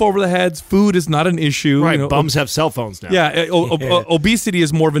a roof over their heads. Food is not an issue. Right, bums have cell phones now. Yeah, obesity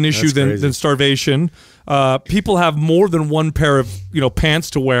is more of an issue than starvation. People have more than one pair of pants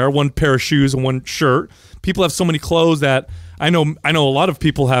to wear, one pair of shoes, and one shirt. People have so many clothes that I know a lot of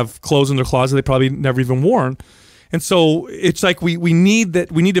people have clothes in their closet they probably never even worn. And so it's like we need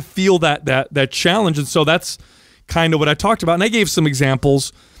that. We need to feel that challenge. And so that's kind of what I talked about. And I gave some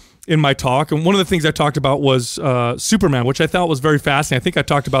examples in my talk. And one of the things I talked about was Superman, which I thought was very fascinating. I think I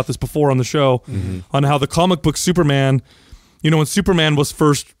talked about this before on the show, on how the comic book Superman, when Superman was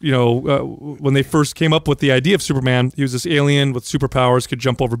first, when they first came up with the idea of Superman, he was this alien with superpowers, could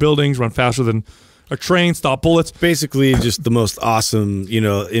jump over buildings, run faster than a train, stop bullets. Basically, just the most awesome,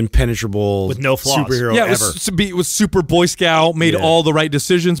 impenetrable with no flaws superhero ever. It was super Boy Scout, made all the right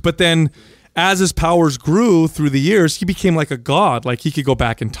decisions, but then as his powers grew through the years, he became like a god. Like, he could go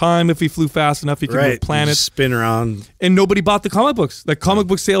back in time if he flew fast enough. He could move planets, spin around. And nobody bought the comic books. Like, comic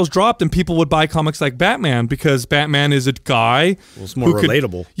book sales dropped, and people would buy comics like Batman, because Batman is a guy. Well, it's more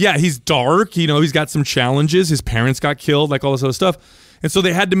relatable. Yeah, he's dark. He's got some challenges. His parents got killed, like all this other stuff. And so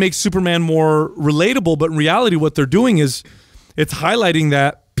they had to make Superman more relatable. But in reality, what they're doing is it's highlighting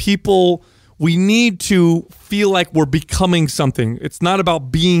that people, we need to feel like we're becoming something. It's not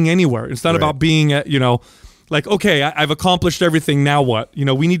about being anywhere. It's not about being at, like, okay, I've accomplished everything. Now what?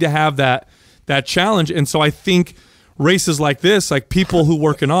 We need to have that challenge. And so I think races like this, like people who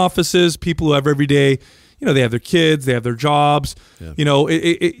work in offices, people who have every day, they have their kids, they have their jobs. Yeah.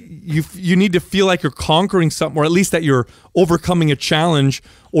 You need to feel like you're conquering something, or at least that you're overcoming a challenge,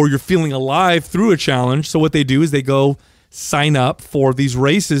 or you're feeling alive through a challenge. So what they do is they go sign up for these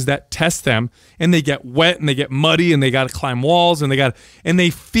races that test them, and they get wet and they get muddy and they got to climb walls and they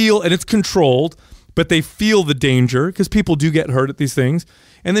feel, and it's controlled, but they feel the danger, because people do get hurt at these things.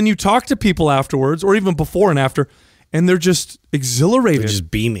 And then you talk to people afterwards, or even before and after, and they're just exhilarated. They're just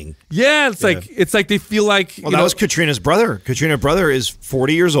beaming. Yeah, it's like they feel like. Well, that was Katrina's brother. Katrina's brother is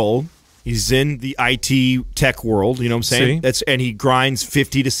 40 years old. He's in the IT tech world. You know what I'm saying? And he grinds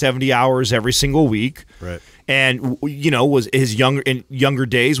 50 to 70 hours every single week. Right. And was his younger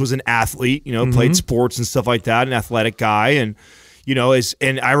days was an athlete. Played sports and stuff like that. An athletic guy, and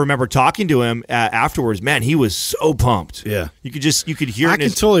and I remember talking to him afterwards. Man, he was so pumped. Yeah, you could hear. I can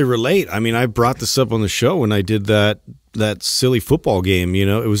totally relate. I mean, I brought this up on the show when I did that silly football game. It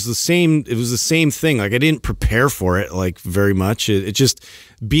was the same. It was the same thing. Like, I didn't prepare for it like very much. It just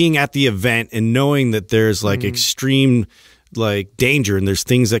being at the event and knowing that there's like extreme like danger, and there's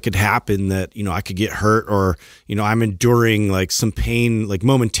things that could happen that I could get hurt, or I'm enduring like some pain like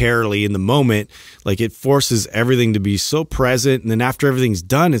momentarily in the moment. Like, it forces everything to be so present, and then after everything's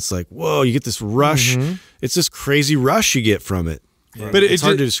done, it's like, whoa, you get this rush. It's this crazy rush you get from it. But it's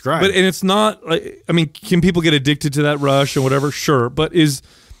hard to describe. And it's not like, I mean, can people get addicted to that rush and whatever? Sure, but is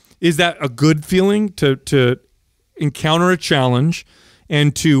that a good feeling to encounter a challenge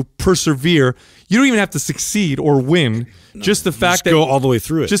and to persevere? You don't even have to succeed or win. Just the fact that go all the way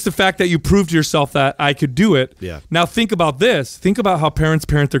through it. Just the fact that you proved to yourself that I could do it. Yeah. Now think about this. Think about how parents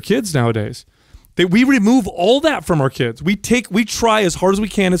parent their kids nowadays. We remove all that from our kids. We try as hard as we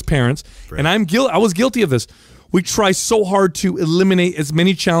can as parents, and I was guilty of this. We try so hard to eliminate as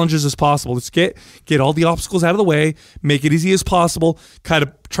many challenges as possible. Let's get all the obstacles out of the way, make it easy as possible, kind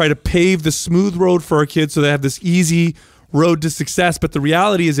of try to pave the smooth road for our kids so they have this easy road to success. But the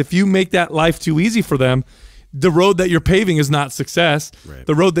reality is, if you make that life too easy for them, the road that you're paving is not success. Right.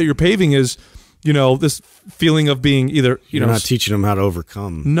 The road that you're paving is, this feeling of being either, you're not teaching them how to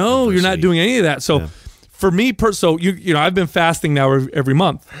overcome. No, you're not doing any of that. So for me, I've been fasting now every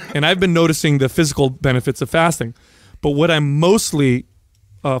month, and I've been noticing the physical benefits of fasting. But what I'm mostly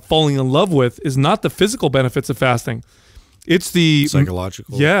falling in love with is not the physical benefits of fasting. It's the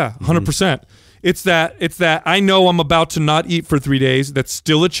psychological. Yeah, 100%. It's that I know I'm about to not eat for 3 days. That's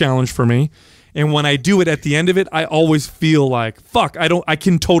still a challenge for me. And when I do it at the end of it, I always feel like, fuck, I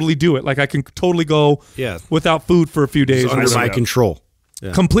can totally do it. Like I can totally go without food for a few days. It's under my control.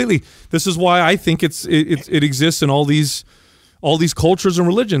 Yeah. Completely. This is why I think it exists in all these cultures and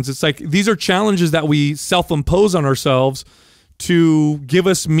religions. It's like these are challenges that we self-impose on ourselves to give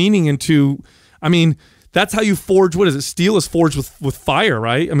us meaning and to, I mean, that's how you forge. What is it? Steel is forged with fire,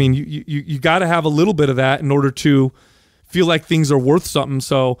 right? I mean, you got to have a little bit of that in order to feel like things are worth something.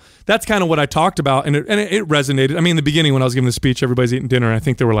 So that's kind of what I talked about, and it resonated. I mean, in the beginning when I was giving the speech, everybody's eating dinner, and I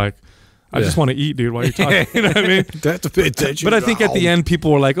think they were like, I just want to eat, dude, while you're talking. You know what I mean? Have to pay attention. But I think at the end,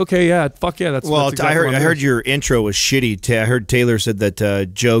 people were like, okay, yeah, fuck yeah, that's exactly I heard your intro was shitty. I heard Taylor said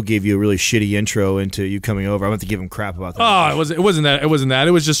that Joe gave you a really shitty intro into you coming over. I want to give him crap about that. Oh, it wasn't that.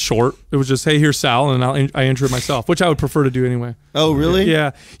 It was just short. It was just, hey, here's Sal, and I intro myself, which I would prefer to do anyway. Oh, really?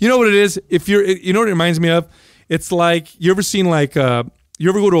 Yeah. You know what it is? You know what it reminds me of? It's like, you ever seen like, you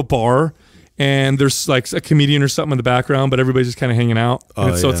ever go to a bar and there's like a comedian or something in the background, but everybody's just kind of hanging out.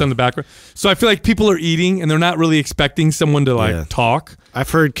 So it's in the background. So I feel like people are eating and they're not really expecting someone to like talk. I've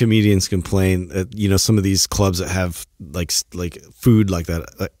heard comedians complain that, some of these clubs that have like food like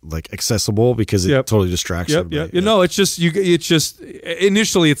that, like accessible, because it totally distracts everybody. You know, it's just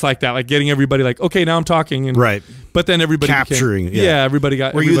initially it's like that, like getting everybody like, okay, now I'm talking. And, right. But then everybody capturing. Everybody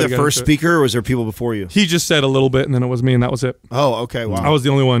got. Were you the first speaker, or was there people before you? He just said a little bit, and then it was me, and that was it. Oh, okay, wow. I was the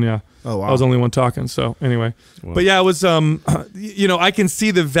only one. Yeah. Oh, wow. I was the only one talking. So anyway, but yeah, it was. I can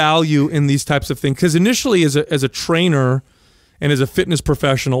see the value in these types of things, because initially, as a trainer and as a fitness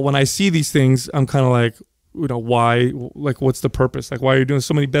professional, when I see these things, I'm kind of like, why? Like, what's the purpose? Like, why are you doing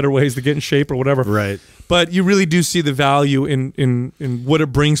so many better ways to get in shape or whatever? Right. But you really do see the value in what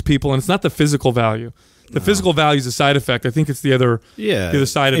it brings people, and it's not the physical value. The physical value is a side effect. I think it's the other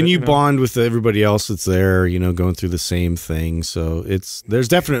side of it. And you bond with everybody else that's there, going through the same thing. So there's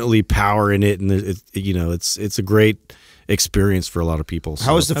definitely power in it, and it's a great experience for a lot of people. So.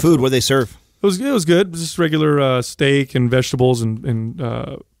 How was the food? What did they serve? It was good. It was just regular steak and vegetables and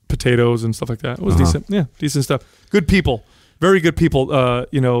potatoes and stuff like that. It was decent. Yeah, decent stuff. Good people. Very good people.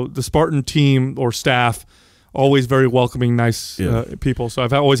 The Spartan team or staff, always very welcoming, nice people. So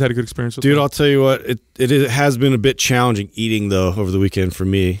I've always had a good experience with them. I'll tell you what, it has been a bit challenging eating, though, over the weekend for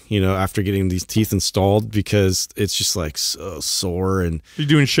me, after getting these teeth installed, because it's just like so sore. And you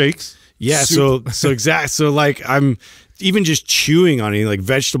doing shakes? Yeah, so like I'm even just chewing on it, like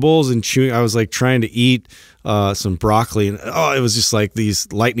vegetables and chewing. I was like trying to eat some broccoli, and it was just like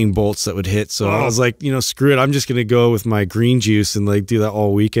these lightning bolts that would hit. So I was like, screw it, I'm just gonna go with my green juice and like do that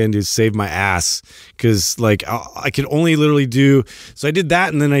all weekend to save my ass, because like I could only literally do. So I did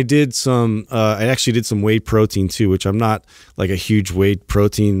that, and then I did some. I actually did some whey protein too, which I'm not like a huge whey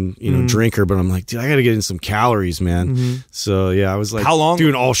protein drinker, but I'm like, dude, I gotta get in some calories, man. So yeah, I was like,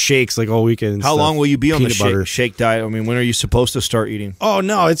 doing all shakes like all weekend. How long will you be on the shake diet? I mean, when are you supposed to start eating? Oh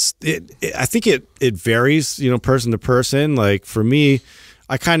no, I think it varies, person to person. Like for me,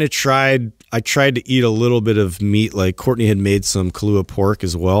 I kind of tried to eat a little bit of meat. Like Courtney had made some Kahlua pork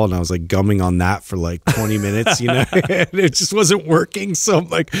as well, and I was like gumming on that for like 20 minutes, and it just wasn't working. So I'm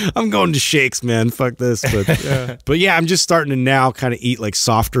like, I'm going to shakes, man. Fuck this. But yeah, I'm just starting to now kind of eat like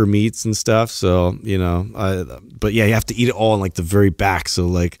softer meats and stuff. So, but yeah, you have to eat it all in like the very back. So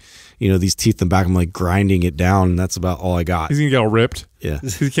like, these teeth in the back, I'm like grinding it down, and that's about all I got. He's gonna get all ripped. Yeah,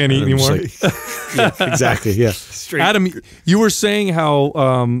 he can't eat anymore. Yeah, exactly. Yeah. Adam, you were saying how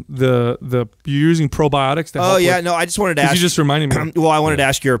you're using probiotics to help. Oh yeah, no, I just wanted to ask. You just reminded me. Well, I wanted to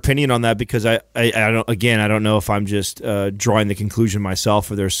ask your opinion on that, because I don't know if I'm just drawing the conclusion myself,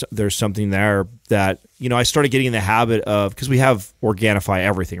 or there's something there that I started getting in the habit of, because we have Organifi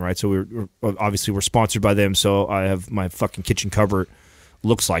everything, right? So we're sponsored by them. So I have my fucking kitchen cupboard.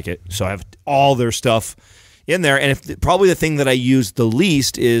 Looks like it. So I have all their stuff in there. And probably the thing that I use the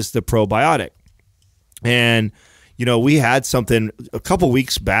least is the probiotic. And, we had something a couple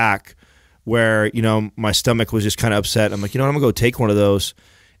weeks back where, my stomach was just kind of upset. I'm like, I'm going to go take one of those.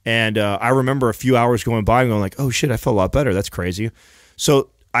 And I remember a few hours going by and going like, oh shit, I feel a lot better. That's crazy. So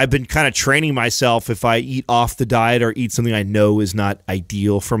I've been kind of training myself, if I eat off the diet or eat something I know is not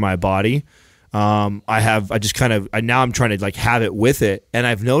ideal for my body, now I'm trying to like have it with it, and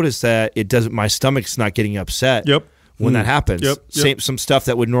I've noticed that my stomach's not getting upset. Yep. When that happens. Yep. Some stuff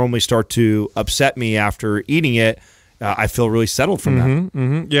that would normally start to upset me after eating it, I feel really settled from that.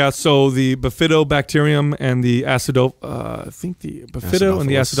 Mm-hmm. Yeah. So the bifidobacterium and the bifido and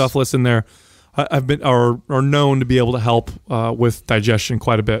the acidophilus in there, are known to be able to help with digestion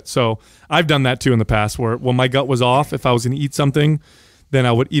quite a bit. So I've done that too in the past, where when my gut was off, if I was going to eat something then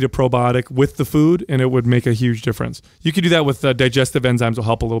I would eat a probiotic with the food, and it would make a huge difference. You could do that with digestive enzymes will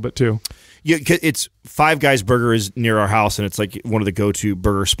help a little bit too. Yeah, it's Five Guys Burger is near our house, and it's like one of the go-to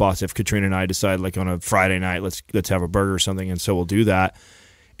burger spots. If Katrina and I decide like on a Friday night, let's have a burger or something, and so we'll do that.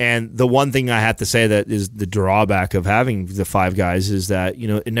 And the one thing I have to say that is the drawback of having the Five Guys is that, you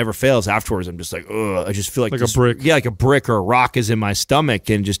know, it never fails. Afterwards, I'm just like, ugh, I just feel like a brick. Yeah, like a brick or a rock is in my stomach,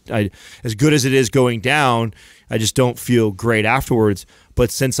 and as good as it is going down, I just don't feel great afterwards. But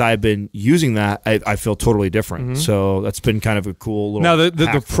since I've been using that, I feel totally different. So that's been kind of a cool little. Now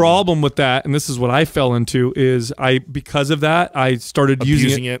the problem with that, and this is what I fell into, is because of that I started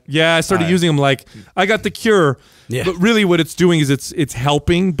using it. Yeah, I started using them like I got the cure. Yeah. But really, what it's doing is it's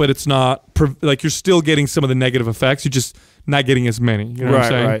helping, but it's not like you're still getting some of the negative effects. You're just not getting as many. You know what I'm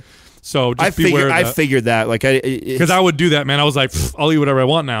saying? Right. So just I figured that like because I would do that, man. I was like, I'll eat whatever I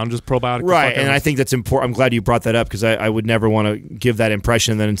want now and just probiotic. Right, and I think that's important. I'm glad you brought that up because I would never want to give that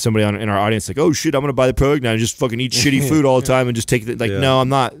impression. And then somebody in our audience like, oh shit, I'm gonna buy the product now and just fucking eat shitty food all the time and just take it. Like, no, I'm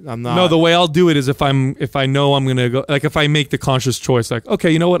not. No, the way I'll do it is if I know I'm gonna go, like if I make the conscious choice, like, okay,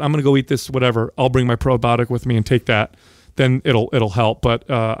 you know what, I'm gonna go eat this, whatever. I'll bring my probiotic with me and take that. Then it'll help, but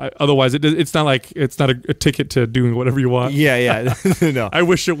otherwise it's not like it's not a ticket to doing whatever you want. Yeah. No, I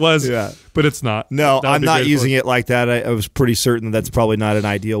wish it was, but it's not. No, I'm not using it like that. I was pretty certain that's probably not an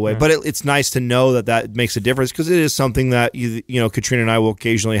ideal way, but it's nice to know that makes a difference because it is something that you know Katrina and I will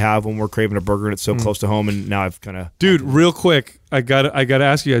occasionally have when we're craving a burger and it's so close to home. And now I've kind of real quick, I got to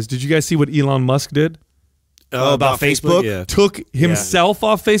ask you guys, did you guys see what Elon Musk did? About Facebook? Yeah. Took himself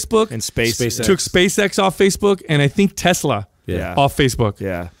off Facebook. And SpaceX. Took SpaceX off Facebook, and I think Tesla off Facebook.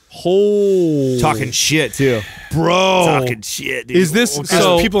 Yeah. Talking shit, too. Bro. Talking shit, dude. Is this...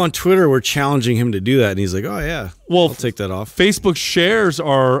 So people on Twitter were challenging him to do that, and he's like, oh, yeah, I'll take that off. Facebook shares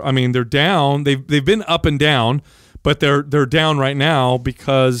are, I mean, they're down. They've been up and down, but they're down right now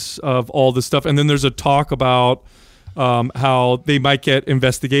because of all this stuff. And then there's a talk about how they might get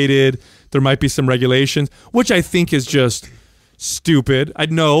investigated. There might be some regulations, which I think is just stupid.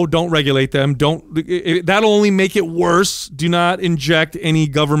 Don't regulate them. That'll only make it worse. Do not inject any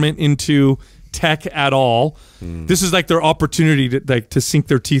government into tech at all. This is like their opportunity to sink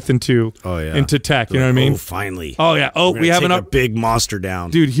their teeth into tech. You know what I mean? Oh, finally. Oh yeah. Oh, we have a big monster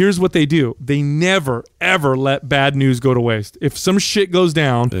down. Dude, here's what they do. They never ever let bad news go to waste. If some shit goes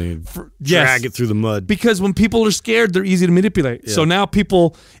down, drag it through the mud. Because when people are scared, they're easy to manipulate. Yeah. So now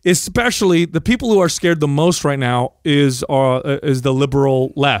people, especially the people who are scared the most right now, is the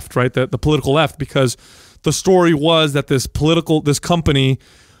liberal left, right? The political left, because the story was that this company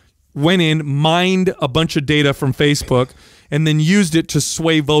went in, mined a bunch of data from Facebook, and then used it to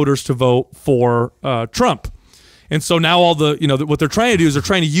sway voters to vote for Trump. And so now what they're trying to do is they're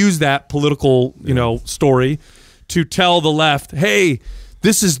trying to use that political, story to tell the left, hey,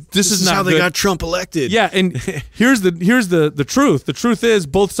 this is not how they good. got Trump elected. Yeah, and here's the truth. The truth is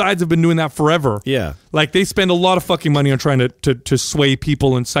both sides have been doing that forever. Yeah. Like they spend a lot of fucking money on trying to sway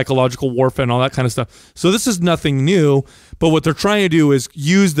people in psychological warfare and all that kind of stuff. So this is nothing new, but what they're trying to do is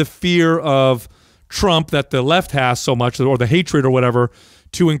use the fear of Trump that the left has so much, or the hatred or whatever,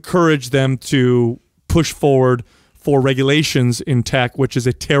 to encourage them to push forward for regulations in tech, which is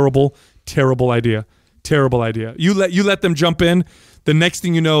a terrible, terrible idea. Terrible idea. You let them jump in, the next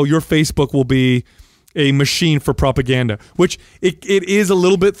thing you know, your Facebook will be a machine for propaganda, which it is a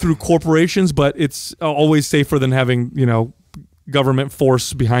little bit through corporations, but it's always safer than having, government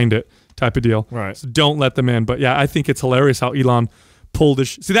force behind it type of deal. Right. So don't let them in. But yeah, I think it's hilarious how Elon pulled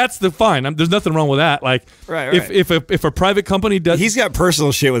this. See, that's the fine. There's nothing wrong with that. Like, right. If a private company does, he's got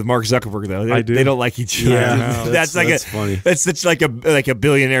personal shit with Mark Zuckerberg though. I do. They don't like each other. Yeah, that's funny. That's such like a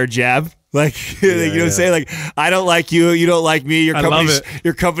billionaire jab. Like, you know what I'm saying? Like, I don't like you. You don't like me.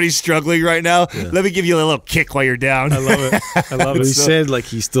 Your company's struggling right now. Yeah. Let me give you a little kick while you're down. I love it. I love it. He said like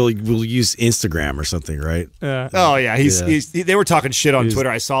he still will use Instagram or something, right? Yeah. Oh yeah. They were talking shit on Twitter.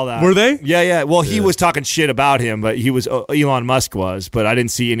 I saw that. Were they? Yeah. Well, he was talking shit about him, but Elon Musk was. But I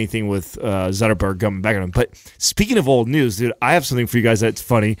didn't see anything with Zuckerberg coming back at him. But speaking of old news, dude, I have something for you guys that's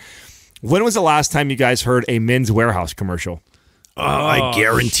funny. When was the last time you guys heard a Men's Wearhouse commercial? I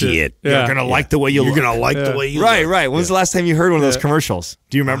guarantee it. You're gonna like the way you look. You're gonna like the way you look. Right. When was the last time you heard one of those commercials?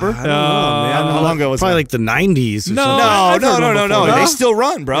 Do you remember? I don't know, man. How long ago was probably that? like the 90s. No. They still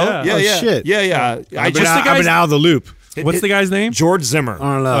run, bro. Yeah. Shit. Yeah. I've been out of the loop. What's the guy's name? George Zimmer.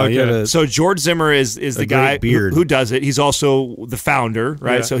 I don't know. Okay. So George Zimmer is the guy who does it. He's also the founder,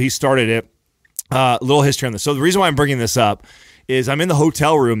 right? Yeah. So he started it. Little history on this. So the reason why I'm bringing this up is I'm in the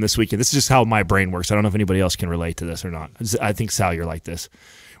hotel room this weekend. This is just how my brain works. I don't know if anybody else can relate to this or not. I think, Sal, you're like this.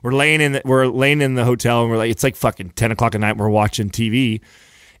 we're laying in the hotel, and we're like, it's like fucking 10 o'clock at night. And we're watching TV,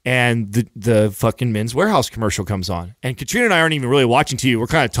 and the fucking Men's Wearhouse commercial comes on. And Katrina and I aren't even really watching TV. We're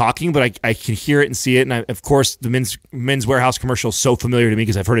kind of talking, but I can hear it and see it. And of course, the Men's Wearhouse commercial is so familiar to me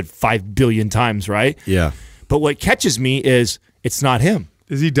because I've heard it 5 billion times, right? Yeah. But what catches me is it's not him.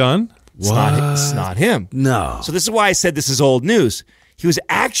 Is he done? It's not him. No. So this is why I said this is old news. He was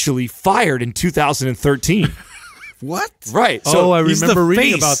actually fired in 2013. What? Right. So I remember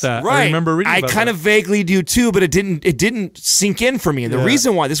reading face. about that. right. I remember reading about I kind that. of vaguely do too, but it didn't sink in for me. And the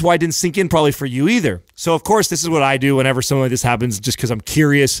reason why, this is why it didn't sink in probably for you either. So of course, this is what I do whenever something like this happens, just because I'm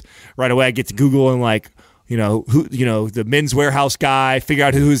curious. Right away, I get to Google and like, the Men's Wearhouse guy, figure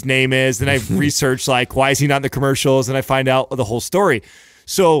out who his name is. Then I research like, why is he not in the commercials? And I find out the whole story.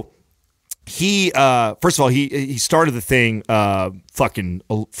 So he, first of all, he started the thing fucking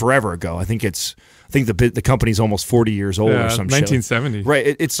forever ago. I think the company's almost 40 years old or some 1970. shit.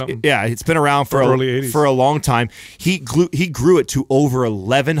 Right. It's been around for early 80s. for a long time. He grew it to over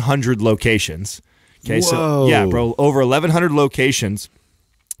 1,100 locations. Okay, Whoa. so yeah, bro, over 1,100 locations.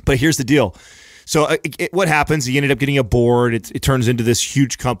 But here's the deal. So what happens? He ended up getting a board. It turns into this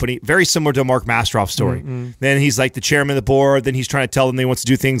huge company, very similar to Mark Mastroff's story. Mm-hmm. Then he's like the chairman of the board. Then he's trying to tell them he wants to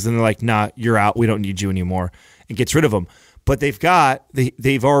do things. And they're like, nah, you're out. We don't need you anymore. And gets rid of them. But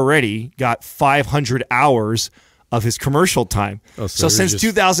they've already got 500 hours of his commercial time. So since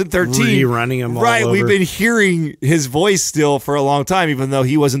 2013, rerunning him all over. We've been hearing his voice still for a long time, even though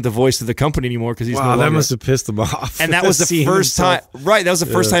he wasn't the voice of the company anymore because he's no longer. That must have pissed him off. And that was the first time, right? That was the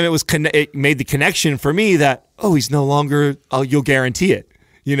first time it made the connection for me that he's no longer. You'll guarantee it.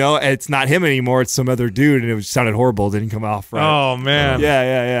 It's not him anymore. It's some other dude, and it sounded horrible. It didn't come off right. Oh man.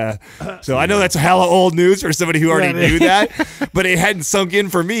 Yeah. So I know that's hella old news for somebody who already knew that, but it hadn't sunk in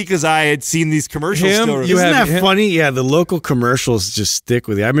for me because I had seen these commercials. Isn't that funny? Yeah, the local commercials just stick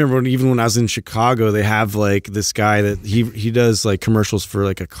with you. I remember even when I was in Chicago, they have like this guy that he does like commercials for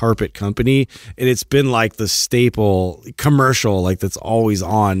like a carpet company, and it's been like the staple commercial like that's always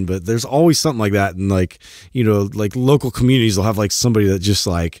on. But there's always something like that, and like like local communities will have like somebody that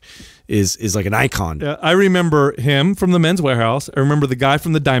just like is like an icon. Yeah, I remember him from the Men's Wearhouse. I remember the guy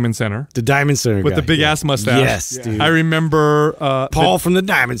from the Diamond Center. The Diamond Center with guy, the big ass mustache. Yes, dude. I remember Paul from the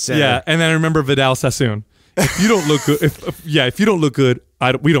Diamond Center. Yeah, and then I remember Vidal Sassoon. If you don't look good, if you don't look good,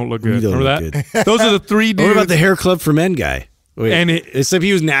 we don't look good. Remember that? Those are the three dudes. What about the Hair Club for Men guy? Wait, and except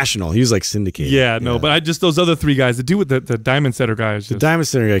he was national. He was like syndicated. Yeah, no, but I just those other three guys. The dude with the Diamond Center guy is just the Diamond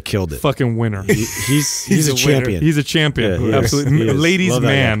Center guy killed it. Fucking winner. He's a champion. He's a champion. Yeah, absolutely, ladies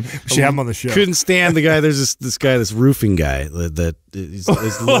man. We should have him on the show. Couldn't stand the guy. There's this guy, this roofing guy that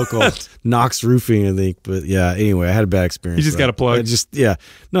is local, Knox Roofing, I think. But yeah, anyway, I had a bad experience. You just got a plug. I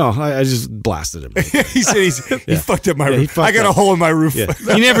just blasted him. He said he fucked up my roof. I got a hole in my roof. Yeah.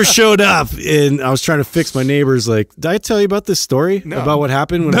 He never showed up, and I was trying to fix my neighbor's. Like, did I tell you about this story about what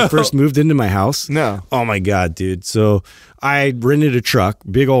happened when I first moved into my house? No. Oh my god, dude. So I rented a truck,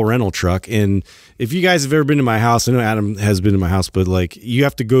 big old rental truck, and if you guys have ever been to my house, I know Adam has been to my house, but like you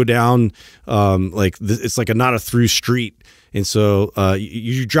have to go down, it's like not a through street. And so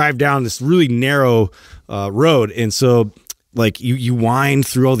you drive down this really narrow road. And so like you wind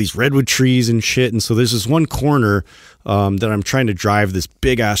through all these redwood trees and shit. And so there's this one corner that I'm trying to drive this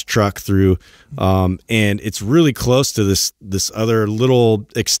big ass truck through. And it's really close to this other little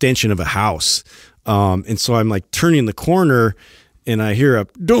extension of a house. And so I'm like turning the corner and I hear a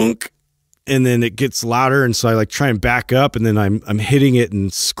dunk. And then it gets louder, and so I like try and back up, and then I'm hitting it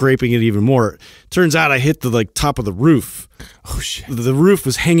and scraping it even more. Turns out I hit the like top of the roof. Oh shit! The roof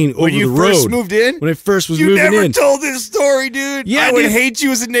was hanging over the road. When you first moved in? When I first was moving in. You never told this story, dude. Yeah, I would hate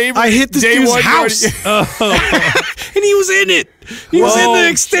you as a neighbor. I hit this dude's house. And he was in it. He was in the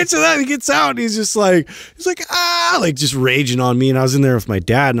extension of that. He gets out, and he's like just raging on me. And I was in there with my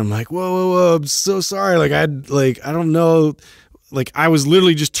dad, and I'm like, whoa, I'm so sorry. Like I don't know. Like I was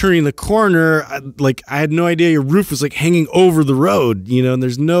literally just turning the corner. I had no idea your roof was like hanging over the road, and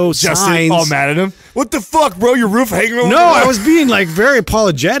there's no signs. All mad at him. What the fuck, bro? Your roof hanging over? No, I was being like very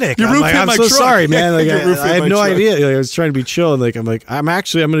apologetic. Your roof hit I'm my so truck. sorry, man. Like I had no truck. idea. Like, I was trying to be chill, and I'm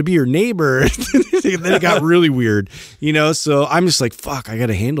going to be your neighbor. And then it got really weird, So I'm just like, fuck, I got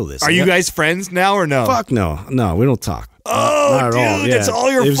to handle this. Are you guys friends now or no? Fuck no, we don't talk. Oh, not at dude, all. Yeah. it's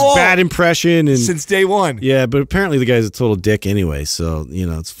all your fault. It was fault. bad impression and since day one. Yeah, but apparently the guy's a total dick anyway, so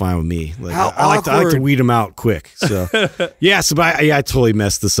it's fine with me. Like, How I like to weed him out quick. So yeah, I totally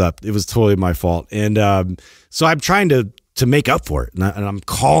messed this up. It was totally my fault, and so I'm trying to make up for it, and I'm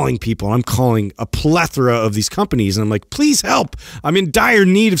calling people. I'm calling a plethora of these companies, and I'm like, please help! I'm in dire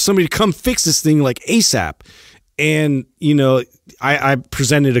need of somebody to come fix this thing like ASAP. And, you know, I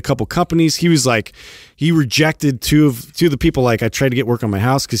presented a couple companies. He was like, he rejected two of the people. Like, I tried to get work on my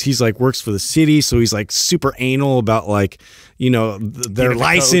house because he's like works for the city. So he's like super anal about like, you know, their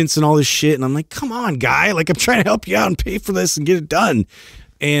license and all this shit. And I'm like, come on, guy. Like, I'm trying to help you out and pay for this and get it done.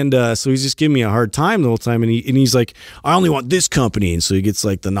 And so he's just giving me a hard time the whole time. And he's like, I only want this company. And so he gets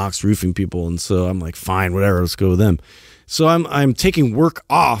like the Knox Roofing people. And so I'm like, fine, whatever, let's go with them. So I'm taking work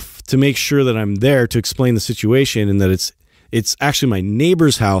off to make sure that I'm there to explain the situation and that it's actually my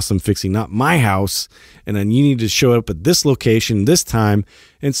neighbor's house I'm fixing, not my house. And then you need to show up at this location this time.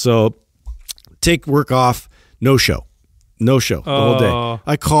 And so take work off, no show the whole day.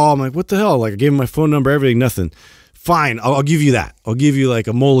 I call, I'm like, what the hell? Like, I gave him my phone number, everything, nothing. Fine, I'll give you that. I'll give you like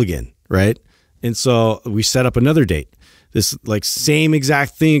a mulligan, right? And so we set up another date. This like same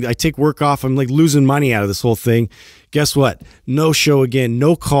exact thing. I take work off. I'm like losing money out of this whole thing. Guess what? No show again.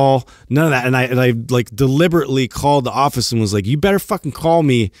 No call. None of that. And I like deliberately called the office and was like, you better fucking call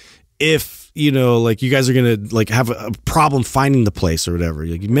me if, you know, like you guys are going to like have a problem finding the place or whatever.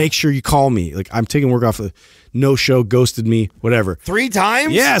 Like, make sure you call me. Like, I'm taking work off. No show, ghosted me, whatever. 3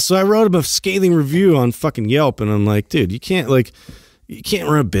 times? Yeah. So I wrote him a scathing review on fucking Yelp. And I'm like, dude, you can't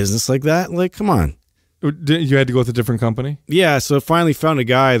run a business like that. Like, come on. You had to go with a different company? Yeah, so I finally found a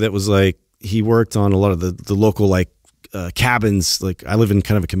guy that was like, he worked on a lot of the local like cabins. Like, I live in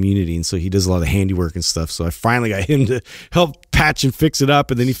kind of a community, and so he does a lot of handiwork and stuff. So I finally got him to help patch and fix it up,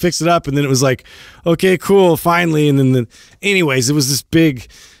 and then he fixed it up, and then it was like, okay, cool, finally. And then anyways, it was this big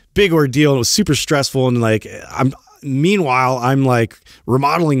ordeal, and it was super stressful. And like, meanwhile, I'm like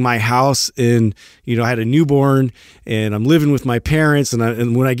remodeling my house, and you know, I had a newborn, and I'm living with my parents,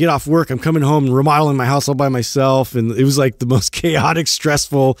 and when I get off work, I'm coming home and remodeling my house all by myself, and it was like the most chaotic,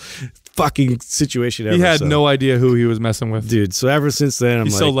 stressful fucking situation ever. He had no idea who he was messing with, dude. So ever since then, I'm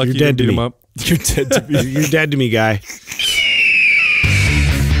He's like, so lucky you're dead to you beat me. him up. You're dead to me. You're dead to me, guy.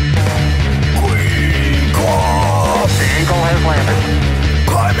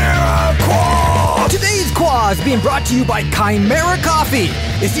 Kimera-Quah! Today's Quah is being brought to you by Kimera Coffee.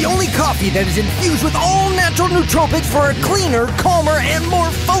 It's the only coffee that is infused with all natural nootropics for a cleaner, calmer, and more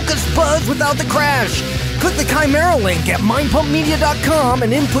focused buzz without the crash. Click the Kimera link at mindpumpmedia.com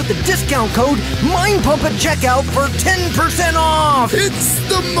and input the discount code MINDPUMP at checkout for 10% off. It's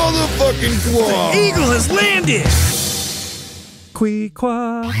the motherfucking Quah. The eagle has landed.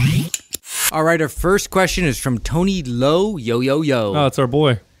 Quah. All right, our first question is from Tony Lowe. Yo. Oh, it's our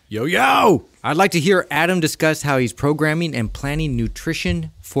boy. Yo. I'd like to hear Adam discuss how he's programming and planning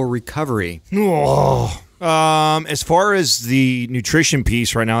nutrition for recovery. As far as the nutrition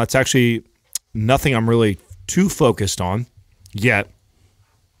piece right now, it's actually nothing I'm really too focused on yet.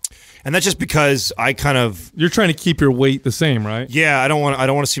 And that's just because You're trying to keep your weight the same, right? Yeah, I don't want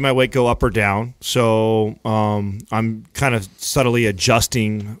to see my weight go up or down. So I'm kind of subtly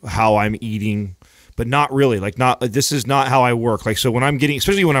adjusting how I'm eating, but not really. This is not how I work. Like, so when I'm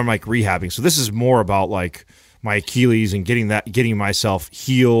especially when I'm like rehabbing. So this is more about like my Achilles and getting myself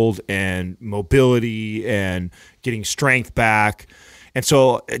healed and mobility and getting strength back. And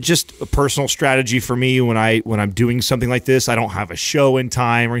so just a personal strategy for me when I'm doing something like this, I don't have a show in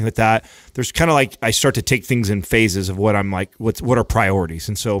time or anything like that. There's kind of like, I start to take things in phases of what I'm like, what are priorities.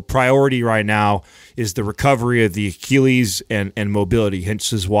 And so priority right now is the recovery of the Achilles and mobility.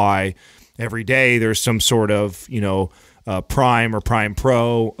 Hence is why every day there's some sort of, Prime or Prime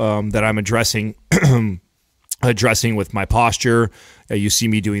Pro that I'm addressing with my posture. You see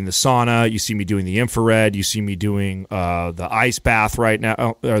me doing the sauna. You see me doing the infrared. You see me doing the ice bath right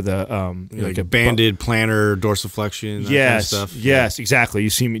now, or the like a banded plantar dorsiflexion. Yes, kind of stuff. Yes, exactly. You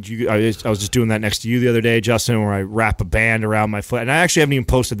see me. I was just doing that next to you the other day, Justin, where I wrap a band around my foot, and I actually haven't even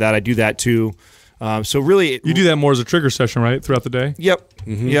posted that. I do that too. So really, you do that more as a trigger session, right, throughout the day? Yep.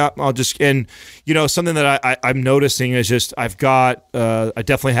 Mm-hmm. Yeah. I'll just, and something that I'm noticing is just I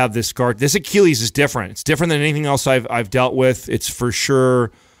definitely have this scar. This Achilles is different. It's different than anything else I've dealt with. It's for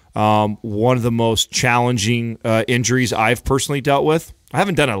sure one of the most challenging injuries I've personally dealt with. I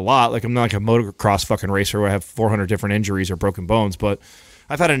haven't done it a lot. Like, I'm not like a motocross fucking racer where I have 400 different injuries or broken bones, but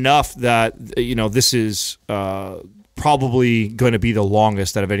I've had enough that this is probably going to be the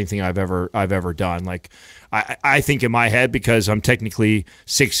longest out of anything I've ever done. Like, I think in my head, because I'm technically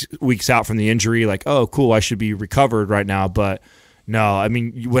 6 weeks out from the injury, like, oh, cool, I should be recovered right now. But no, I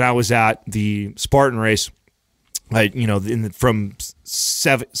mean, when I was at the Spartan race, from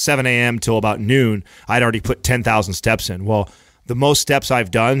 7 a.m. till about noon, I'd already put 10,000 steps in. Well, the most steps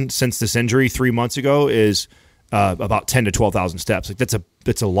I've done since this injury 3 months ago is about 10 to 12,000 steps. Like,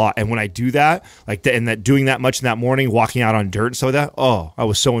 that's a lot. And when I do that, doing that much in that morning, walking out on dirt and stuff like that, oh, I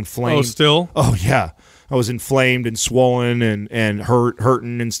was so inflamed. Oh, still? Oh, yeah. I was inflamed and swollen and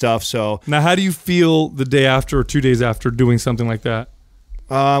hurting and stuff. So now, how do you feel the day after or 2 days after doing something like that?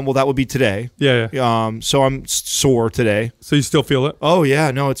 Well, that would be today. Yeah. So I'm sore today. So you still feel it? Oh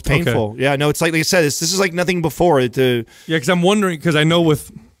yeah, no, it's painful. Okay. Yeah, no, it's like I said, this is like nothing before. Yeah, because I'm wondering, because I know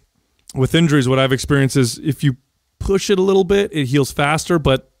with injuries, what I've experienced is if you push it a little bit, it heals faster,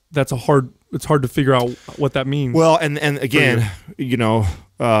 but it's hard to figure out what that means. Well, and again,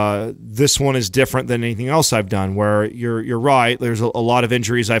 this one is different than anything else I've done. Where you're right. There's a lot of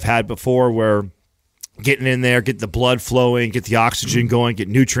injuries I've had before where getting in there, get the blood flowing, get the oxygen going, get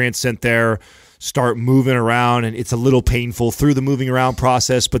nutrients sent there, start moving around, and it's a little painful through the moving around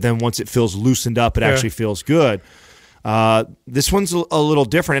process, but then once it feels loosened up, it actually feels good. This one's a little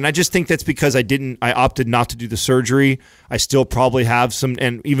different, and I just think that's because I opted not to do the surgery. I still probably have some,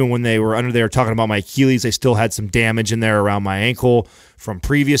 and even when they were under there talking about my Achilles, I still had some damage in there around my ankle from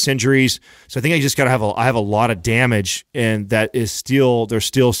previous injuries. So I think I just got to I have a lot of damage, and there's still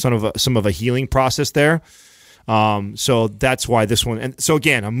some of a healing process there. So that's why this one, and so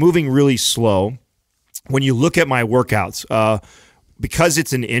again, I'm moving really slow. When you look at my workouts, because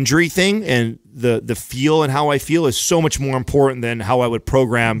it's an injury thing, and the feel and how I feel is so much more important than how I would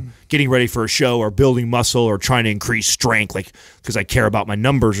program getting ready for a show or building muscle or trying to increase strength, like because I care about my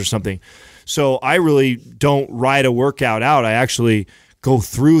numbers or something. So I really don't ride a workout out. I actually go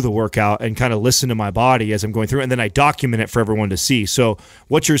through the workout and kind of listen to my body as I'm going through, and then I document it for everyone to see. So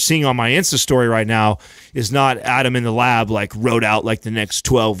what you're seeing on my Insta story right now is not Adam in the lab like wrote out like the next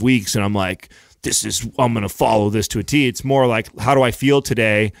 12 weeks, and I'm like, I'm going to follow this to a T. It's more like, how do I feel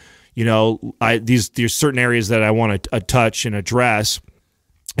today? There's certain areas that I want to touch and address,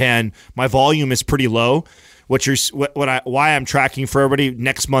 and my volume is pretty low. Why I'm tracking for everybody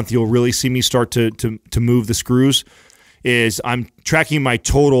next month, you'll really see me start to move the screws. Is I'm tracking my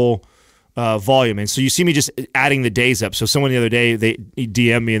total volume, and so you see me just adding the days up. So someone the other day they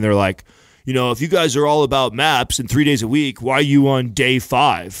DM me and they're like, if you guys are all about maps and 3 days a week, why are you on day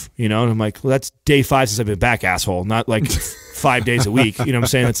 5? And I'm like, well, that's day 5 since I've been back, asshole. Not like 5 days a week. You know what I'm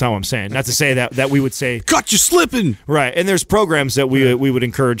saying? That's not what I'm saying. Not to say that we would say, got you slipping. Right. And there's programs that we would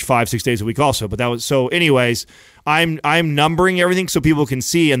encourage 5-6 days a week also. But that was so. Anyways, I'm numbering everything so people can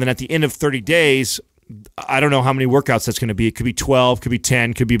see, and then at the end of 30 days, I don't know how many workouts that's going to be. It could be 12, could be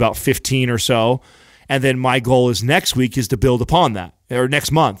 10, could be about 15 or so. And then my goal is next week is to build upon that, or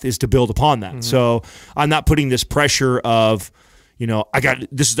next month is to build upon that. Mm-hmm. So I'm not putting this pressure of,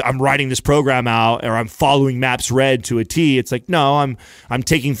 I'm writing this program out, or I'm following Maps Red to a T. It's like, no, I'm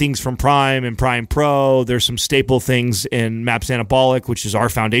taking things from Prime and Prime Pro. There's some staple things in Maps Anabolic, which is our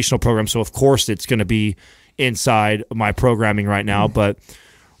foundational program. So of course it's going to be inside my programming right now. Mm-hmm. But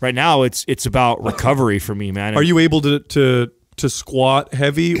right now it's about recovery for me, man. Are you able to squat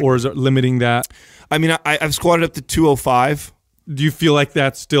heavy, or is it limiting that? I mean, I've squatted up to 205. Do you feel like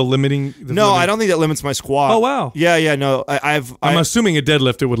that's still limiting? I don't think that limits my squat. Oh, wow. Yeah, no. I'm assuming a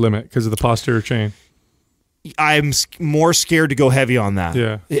deadlift it would limit because of the posterior chain. I'm more scared to go heavy on that.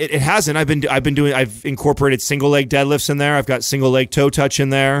 Yeah, it hasn't. I've incorporated single leg deadlifts in there. I've got single leg toe touch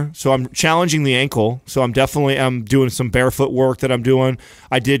in there. So I'm challenging the ankle. So I'm doing some barefoot work that I'm doing.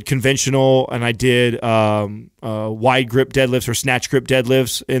 I did conventional, and I did wide grip deadlifts or snatch grip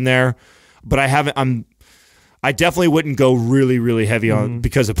deadlifts in there. But I definitely wouldn't go really, really heavy on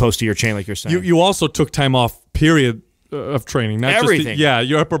because of posterior chain, like you're saying. You also took time off, period, of training. Not everything.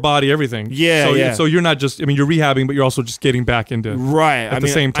 Your upper body, everything. Yeah, So you're not just, you're rehabbing, but you're also just getting back into at the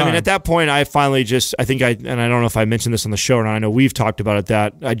same time. At that point, I finally and I don't know if I mentioned this on the show or not. I know we've talked about it,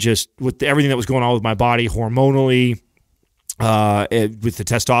 that I just, with everything that was going on with my body hormonally, with the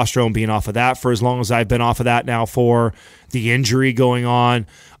testosterone being off of that for as long as I've been off of that now, for the injury going on,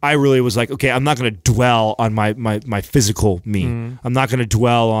 I really was like, okay, I'm not going to dwell on my physical me. I'm not going to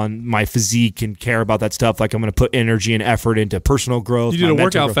dwell on my physique and care about that stuff. Like, I'm going to put energy and effort into personal growth. You did a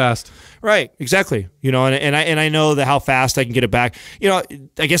workout fast. Right, exactly. And I know how fast I can get it back. I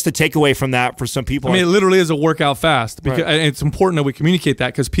guess the takeaway from that for some people, it literally is a workout fast, because and it's important that we communicate that,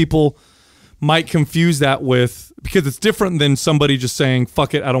 because people might confuse that because it's different than somebody just saying,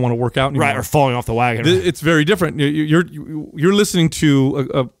 fuck it, I don't want to work out anymore. Right, or falling off the wagon. It's very different. You're listening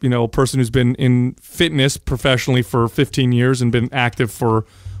to a person who's been in fitness professionally for 15 years and been active for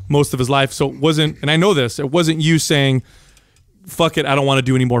most of his life. So it wasn't, and I know this, it wasn't you saying, fuck it, I don't want to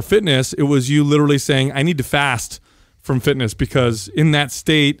do any more fitness. It was you literally saying, I need to fast from fitness, because in that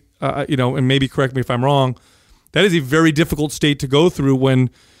state, and maybe correct me if I'm wrong, that is a very difficult state to go through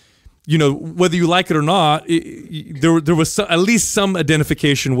when you know, whether you like it or not, there was at least some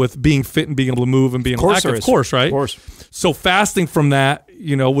identification with being fit and being able to move and being active. Of course, right? Of course. So fasting from that,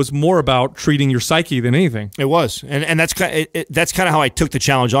 you know, was more about treating your psyche than anything. It was, and that's kind of how I took the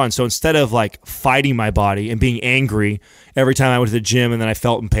challenge on. So instead of like fighting my body and being angry every time I went to the gym and then I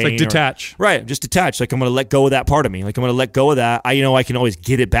felt in pain, It's like detach. Right, just detach. Like I'm going to let go of that part of me. Like I'm going to let go of that. I can always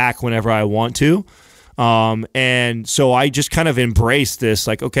get it back whenever I want to. And so I just kind of embraced this,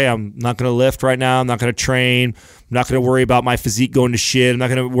 like, okay, I'm not going to lift right now. I'm not going to train. I'm not going to worry about my physique going to shit. I'm not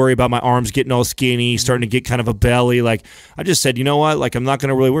going to worry about my arms getting all skinny, starting to get kind of a belly. Like, I just said, you know what? Like, I'm not going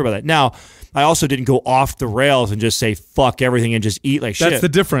to really worry about that. Now, I also didn't go off the rails and just say fuck everything and just eat like shit. That's the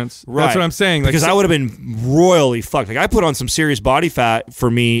difference. Right. That's what I'm saying. Because I would have been royally fucked. Like, I put on some serious body fat for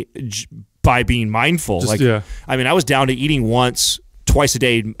me by being mindful. I mean, I was down to eating twice a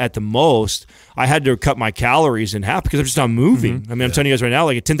day at the most. I had to cut my calories in half because I'm just not moving. I mean, I'm telling you guys right now,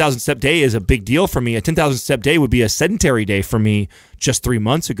 like a 10,000 step day is a big deal for me. A 10,000 step day would be a sedentary day for me just 3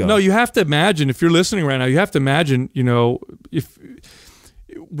 months ago. No, you have to imagine, if you're listening right now, you have to imagine, you know, if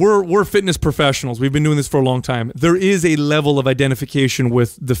we're fitness professionals, we've been doing this for a long time. There is a level of identification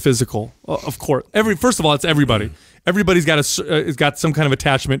with the physical, of course. First of all, it's everybody. Everybody's got some kind of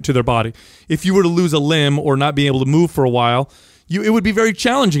attachment to their body. If you were to lose a limb or not be able to move for a while, it would be very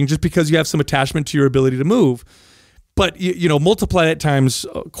challenging just because you have some attachment to your ability to move. But you know, multiply that times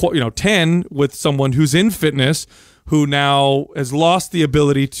 10 with someone who's in fitness, who now has lost the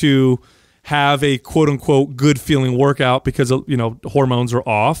ability to have a quote unquote good feeling workout because hormones are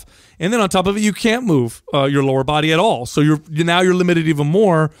off, and then on top of it, you can't move your lower body at all. So you're limited even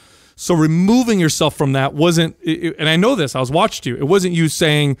more. So removing yourself from that wasn't, and I know this, I was watched you. It wasn't you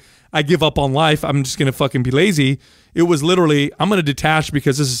saying, I give up on life, I'm just gonna fucking be lazy. It was literally, I'm gonna detach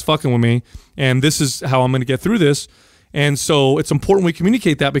because this is fucking with me, and this is how I'm gonna get through this. And so it's important we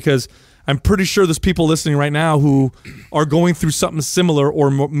communicate that, because I'm pretty sure there's people listening right now who are going through something similar or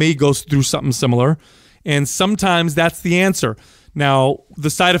may go through something similar. And sometimes that's the answer. Now,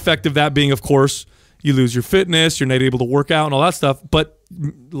 the side effect of that being, of course, you lose your fitness, you're not able to work out and all that stuff. But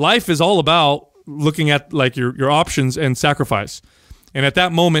life is all about looking at like your options and sacrifice. And at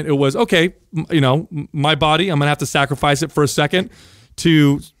that moment, it was, okay, my body, I'm going to have to sacrifice it for a second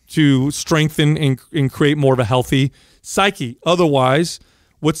to strengthen and create more of a healthy psyche. Otherwise,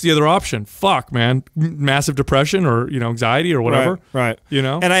 what's the other option? Fuck, man. Massive depression or, anxiety or whatever. Right.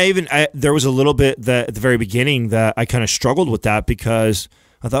 And there was a little bit that at the very beginning that I kind of struggled with that, because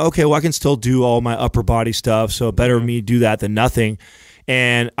I thought, okay, well, I can still do all my upper body stuff, so better me do that than nothing.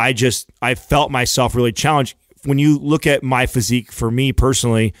 And I felt myself really challenged. When you look at my physique, for me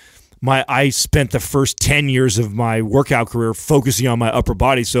personally, I spent the first 10 years of my workout career focusing on my upper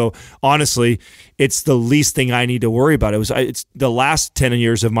body. So honestly, it's the least thing I need to worry about. It's the last 10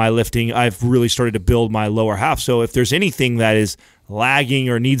 years of my lifting, I've really started to build my lower half. So if there's anything that is lagging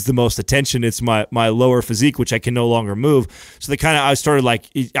or needs the most attention, it's my lower physique, which I can no longer move. So I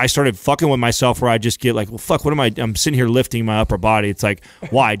started fucking with myself, where I just get like, well, fuck, what am I'm sitting here lifting my upper body. It's like,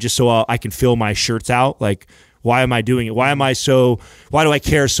 why? Just so I can fill my shirts out? Like, why am I doing it? Why do I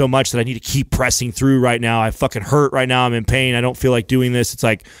care so much that I need to keep pressing through right now? I fucking hurt right now. I'm in pain. I don't feel like doing this. It's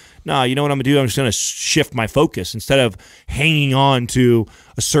like, no, you know what I'm going to do? I'm just going to shift my focus. Instead of hanging on to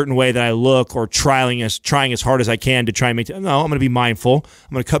a certain way that I look or trying as hard as I can to try and I'm going to be mindful.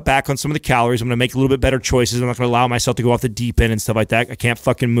 I'm going to cut back on some of the calories. I'm going to make a little bit better choices. I'm not going to allow myself to go off the deep end and stuff like that. I can't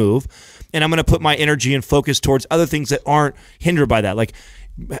fucking move. And I'm going to put my energy and focus towards other things that aren't hindered by that. Like,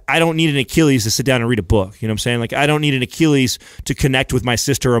 I don't need an Achilles to sit down and read a book. You know what I'm saying? Like, I don't need an Achilles to connect with my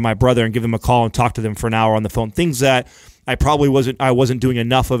sister or my brother and give them a call and talk to them for an hour on the phone. Things that I probably wasn't doing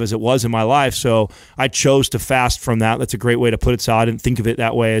enough of as it was in my life. So I chose to fast from that. That's a great way to put it. So I didn't think of it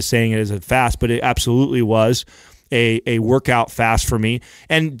that way, as saying it as a fast, but it absolutely was a workout fast for me.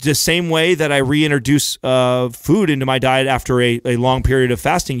 And the same way that I reintroduce food into my diet after a long period of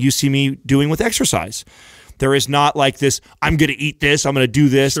fasting, you see me doing with exercise. There is not like this, I'm going to eat this, I'm going to do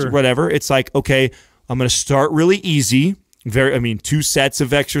this, Sure. whatever. It's like, okay, I'm going to start really easy. 2 sets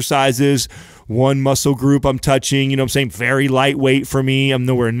of exercises, one muscle group I'm touching, you know what I'm saying? Very lightweight for me. I'm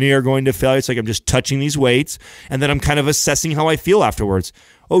nowhere near going to failure. It's like I'm just touching these weights, and then I'm kind of assessing how I feel afterwards.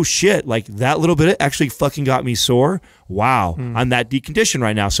 Oh shit, like that little bit actually fucking got me sore. Wow, I'm that deconditioned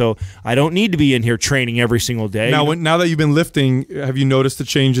right now. So I don't need to be in here training every single day. Now that you've been lifting, have you noticed the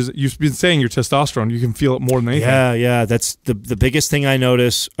changes? You've been saying your testosterone, you can feel it more than anything. Yeah, that's the biggest thing I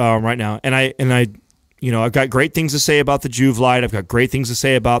notice right now. And I've got great things to say about the Juve light. I've got great things to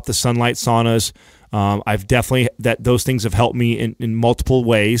say about the sunlight saunas. I've definitely those things have helped me in multiple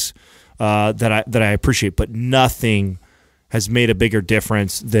ways that I appreciate, but nothing has made a bigger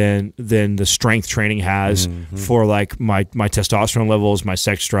difference than the strength training has for like my testosterone levels, my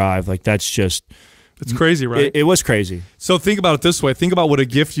sex drive. Like that's just, it's crazy, right? It was crazy. So think about it this way. Think about what a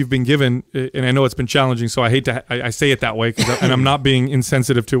gift you've been given, and I know it's been challenging, so I hate to I say it that way, and I'm not being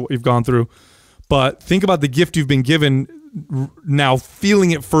insensitive to what you've gone through, but think about the gift you've been given now,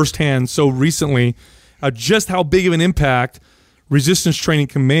 feeling it firsthand so recently, just how big of an impact resistance training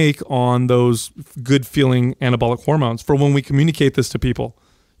can make on those good feeling anabolic hormones for when we communicate this to people.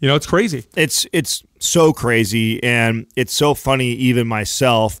 You know, it's crazy. It's so crazy, and it's so funny even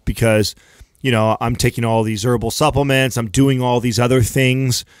myself because, you know, I'm taking all these herbal supplements, I'm doing all these other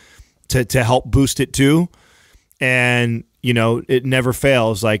things to help boost it too. And, you know, it never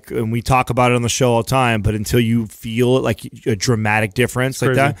fails. Like, and we talk about it on the show all the time, but until you feel it, like a dramatic difference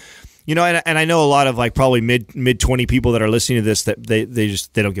like that, you know, and I know a lot of like probably mid 20 people that are listening to this that they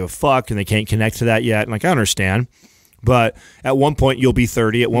don't give a fuck and they can't connect to that yet. And like, I understand, but at one point you'll be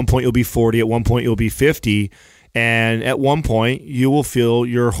 30, at one point you'll be 40, at one point you'll be 50. And at one point you will feel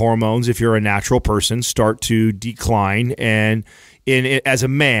your hormones, if you're a natural person, start to decline. And as a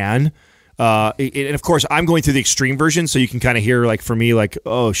man, and of course, I'm going through the extreme version, so you can kind of hear, like, for me, like,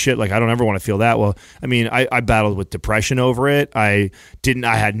 oh shit, like I don't ever want to feel that. Well, I mean, I battled with depression over it. I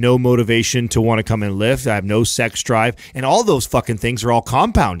had no motivation to want to come and lift. I have no sex drive, and all those fucking things are all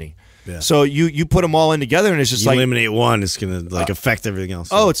compounding. Yeah. So you put them all in together, and it's just eliminate one, it's gonna like affect everything else.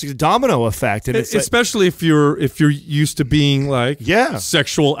 Oh, it's a domino effect, and it's especially if you're used to being like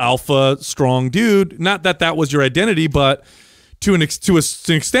sexual alpha strong dude. Not that was your identity, but to an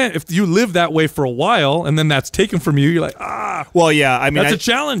extent, if you live that way for a while and then that's taken from you, you're like, well, yeah, I mean, that's a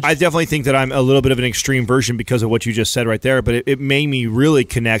challenge. I definitely think that I'm a little bit of an extreme version because of what you just said right there, but it made me really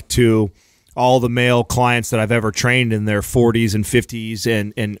connect to all the male clients that I've ever trained in their 40s and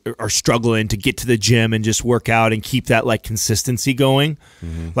 50s and are struggling to get to the gym and just work out and keep that like consistency going.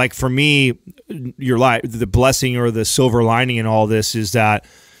 Mm-hmm. Like for me, you're like the blessing or the silver lining in all this is that,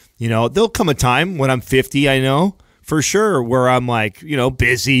 you know, there'll come a time when I'm 50, I know, for sure, where I'm like, you know,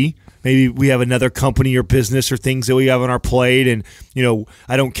 busy. Maybe we have another company or business or things that we have on our plate, and you know,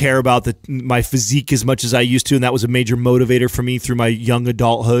 I don't care about my physique as much as I used to, and that was a major motivator for me through my young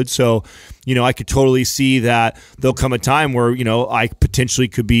adulthood. So, you know, I could totally see that there'll come a time where, you know, I potentially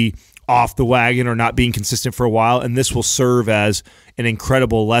could be off the wagon or not being consistent for a while, and this will serve as an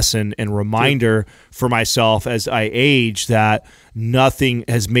incredible lesson and reminder for myself as I age that nothing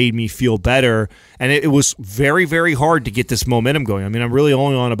has made me feel better. And it was very, very hard to get this momentum going. I mean, I'm really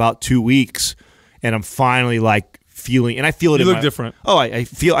only on about 2 weeks, and I'm finally like feeling, and I feel it. You look different. Oh, I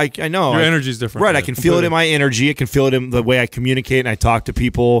feel. I know your energy's different. Right, I can feel it in my energy. I can feel it in the way I communicate and I talk to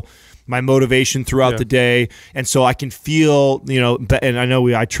people. My motivation throughout the day, and so I can feel, you know, and I know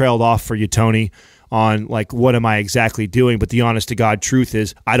I trailed off for you, Tony, on like what am I exactly doing, but the honest to God truth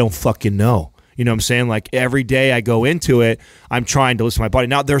is I don't fucking know. You know what I'm saying? Like every day I go into it, I'm trying to listen to my body.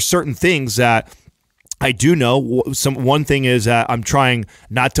 Now there are certain things that I do know. One thing is that I'm trying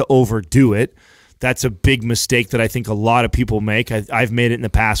not to overdo it. That's a big mistake that I think a lot of people make. I've made it in the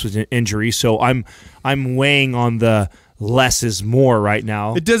past with an injury, so I'm weighing on the less is more right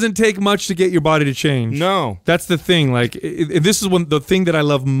now. It doesn't take much to get your body to change. No. That's the thing. Like, this is the thing that I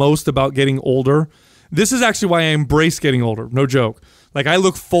love most about getting older. This is actually why I embrace getting older. No joke. Like, I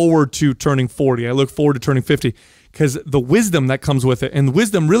look forward to turning 40. I look forward to turning 50 because the wisdom that comes with it, and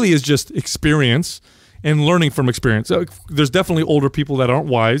wisdom really is just experience and learning from experience. So there's definitely older people that aren't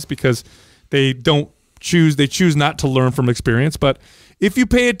wise because they choose not to learn from experience. But if you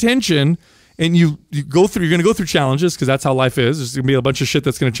pay attention and you're going to go through challenges because that's how life is. There's going to be a bunch of shit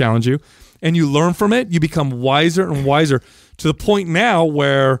that's going to challenge you. And you learn from it. You become wiser and wiser to the point now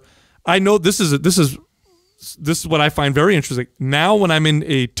where I know this is what I find very interesting. Now when I'm in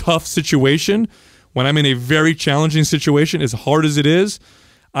a tough situation, when I'm in a very challenging situation, as hard as it is,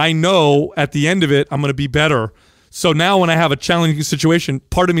 I know at the end of it, I'm going to be better. So now when I have a challenging situation,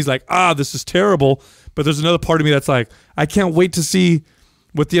 part of me is like, this is terrible. But there's another part of me that's like, I can't wait to see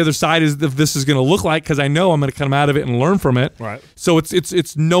what the other side is if this is going to look like because I know I'm going to come out of it and learn from it. Right. So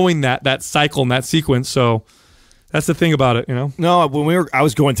it's knowing that cycle and that sequence. So that's the thing about it, you know. No, I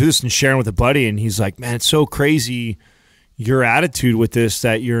was going through this and sharing with a buddy, and he's like, "Man, it's so crazy your attitude with this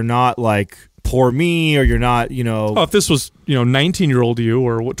that you're not like poor me or you're not, you know." Oh, if this was 19-year-old you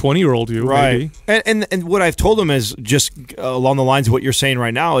or 20-year-old you, right? Maybe. And what I've told him is just along the lines of what you're saying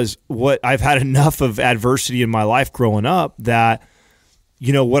right now is what I've had enough of adversity in my life growing up that.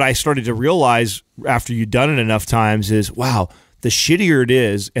 You know, what I started to realize after you've done it enough times is, wow, the shittier it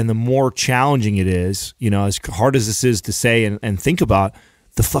is and the more challenging it is, you know, as hard as this is to say and think about,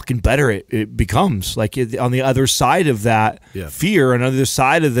 the fucking better it becomes. Like on the other side of that fear, and on the other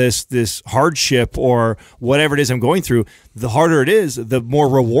side of this hardship or whatever it is I'm going through, the harder it is, the more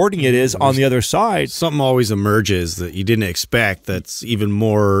rewarding it is on the other side. Something always emerges that you didn't expect that's even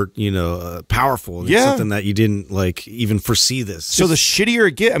more, powerful. It's something that you didn't like even foresee this. So the shittier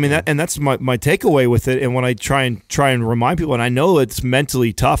it gets, I mean, that's my takeaway with it. And when I try and remind people, and I know it's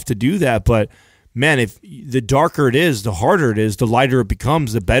mentally tough to do that, but man, if the darker it is, the harder it is, the lighter it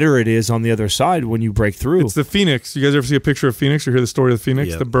becomes, the better it is on the other side when you break through. It's the phoenix. You guys ever see a picture of phoenix or hear the story of the phoenix?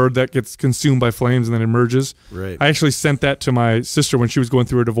 Yep. The bird that gets consumed by flames and then emerges. Right. I actually sent that to my sister when she was going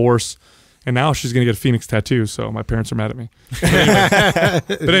through her divorce, and now she's going to get a phoenix tattoo, so my parents are mad at me.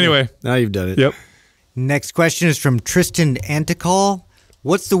 But anyway. Now you've done it. Yep. Next question is from Tristan Anticol.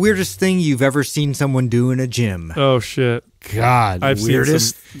 What's the weirdest thing you've ever seen someone do in a gym? Oh, shit. God, I've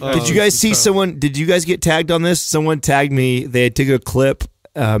weirdest. seen some, did you guys see someone? Did you guys get tagged on this? Someone tagged me. They took a clip.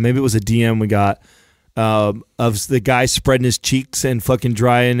 Maybe it was a DM we got of the guy spreading his cheeks and fucking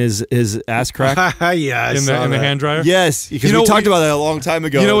drying his ass crack. Yeah, in the hand dryer? Yes, because we talked about that a long time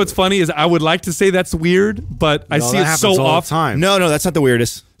ago. You know what's funny is I would like to say that's weird, but I see it so all the often. time. No, that's not the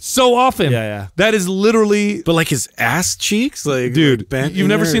weirdest. So often. Yeah. That is literally. But like his ass cheeks, like Dude, bent you've in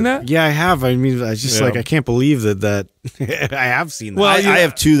never there. seen that? Yeah, I have. I mean, I just I can't believe that I have seen that. Well, I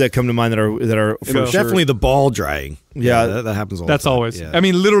have two that come to mind that are for sure. Definitely the ball drying. Yeah. that happens all That's the time. always. Yeah. I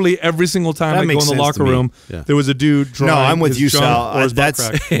mean, literally every single time That I go in makes the sense to locker me. room, Yeah. there was a dude drying. No, I'm with his you, junk Sal. or his butt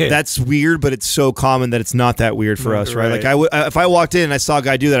crack. That's weird, but it's so common that it's not that weird for us, right? Right. Like if I walked in and I saw a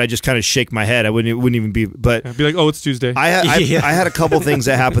guy do that, I just kind of shake my head. I wouldn't even be. But I'd be like, oh, it's Tuesday. I had a couple things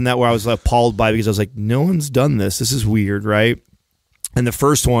that happened that where I was appalled by because I was like, no one's done this. This is weird, right? And the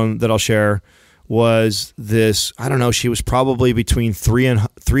first one that I'll share was this. I don't know. She was probably between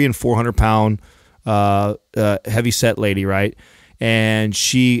 300 and 400 pound heavy set lady, right? And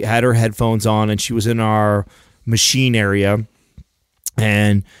she had her headphones on and she was in our machine area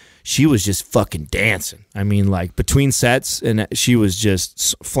and she was just fucking dancing. I mean, like between sets, and she was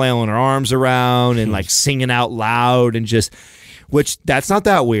just flailing her arms around and like singing out loud and just, which that's not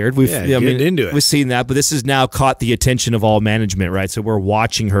that weird. Getting into it. We've seen that, but this has now caught the attention of all management, right? So we're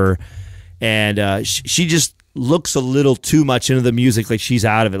watching her, and she just looks a little too much into the music, like she's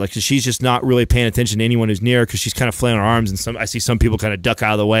out of it, like she's just not really paying attention to anyone who's near because she's kind of flailing her arms, and I see some people kind of duck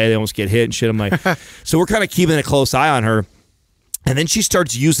out of the way, they almost get hit and shit. I'm like, so we're kind of keeping a close eye on her. And then she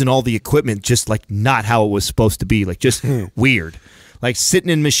starts using all the equipment just like not how it was supposed to be, like just weird, like sitting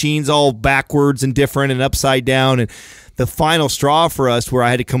in machines all backwards and different and upside down. And the final straw for us where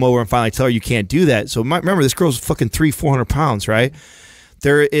I had to come over and finally tell her you can't do that. So remember, this girl's fucking 300-400 pounds, right?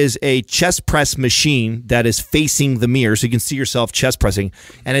 There is a chest press machine that is facing the mirror, so you can see yourself chest pressing,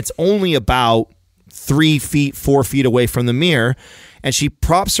 and it's only about 4 feet away from the mirror. And she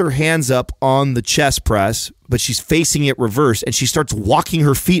props her hands up on the chest press, but she's facing it reversed, and she starts walking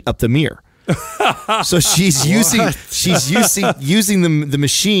her feet up the mirror. So she's using the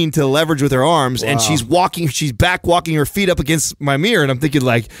machine to leverage with her arms, and she's back walking her feet up against my mirror, and I'm thinking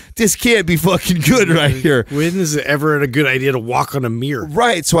like, this can't be fucking good right here. When is it ever a good idea to walk on a mirror?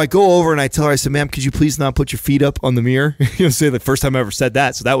 Right. So I go over and I tell her, I said, ma'am, could you please not put your feet up on the mirror? You know what I'm saying? The first time I ever said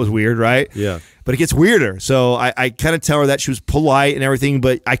that, so that was weird, right? Yeah. But it gets weirder. So I kind of tell her that she was polite and everything,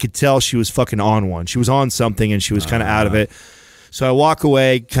 but I could tell she was fucking on one. She was on something and she was kind of out of it. So I walk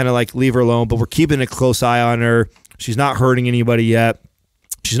away, kind of like leave her alone, but we're keeping a close eye on her. She's not hurting anybody yet.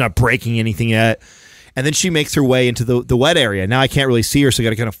 She's not breaking anything yet. And then she makes her way into the wet area. Now I can't really see her, so I got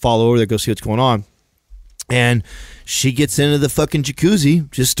to kind of follow over there, go see what's going on. And she gets into the fucking jacuzzi,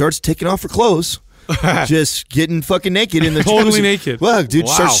 just starts taking off her clothes. Just getting fucking naked in the Totally jacuzzi. naked. Well, dude,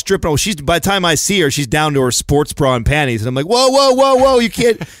 starts stripping. Oh, by the time I see her, she's down to her sports bra and panties, and I'm like, whoa, you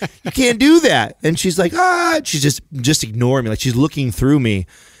can't do that. And she's like, she's just ignoring me, like she's looking through me.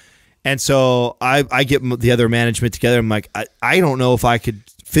 And so I get the other management together. I'm like, I don't know if I could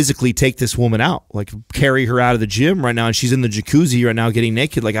physically take this woman out, like carry her out of the gym right now, and she's in the jacuzzi right now getting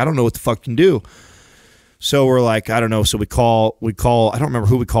naked. Like I don't know what the fuck to do. So we're like, I don't know. So we call. I don't remember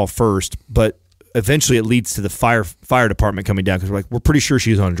who we call first, but eventually it leads to the fire department coming down because we're pretty sure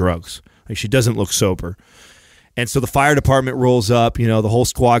she's on drugs. Like she doesn't look sober. And so the fire department rolls up, the whole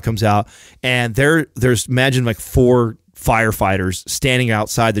squad comes out, and there's imagine like 4 firefighters standing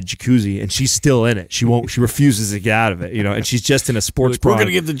outside the jacuzzi, and she's still in it. She refuses to get out of it, and she's just in a sports bra. We're going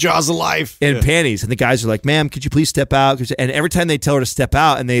to get the jaws of life. And panties. And the guys are like, ma'am, could you please step out? And every time they tell her to step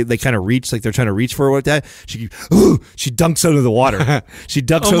out and they kind of reach, like they're trying to reach for her like that, she dunks under the water. She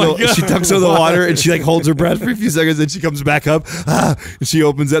dunks under the water, and she like holds her breath for a few seconds, then she comes back up, and she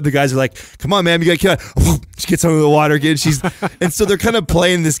opens up. The guys are like, come on, ma'am, you got to get out. She gets under the water again. And so they're kind of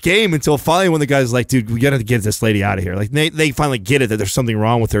playing this game until finally when the guy's like, dude, we got to get this lady out of here. Like they finally get it that there's something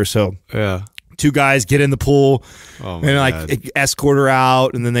wrong with her. So Yeah. two guys get in the pool Oh, and my like escort her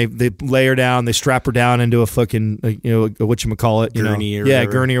out, and then they lay her down, they strap her down into a fucking a whatchamacallit, Gurney or yeah,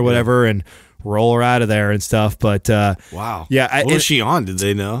 whatever. gurney or whatever, and roll her out of there and stuff. But Wow. yeah, What was she on? Did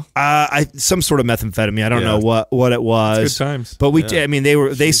they know? some sort of methamphamphetamine. I don't know what it was. It's good times. But I mean,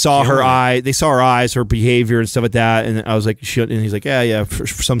 they saw her eyes, her behavior and stuff like that, and I was like, and he's like, yeah, for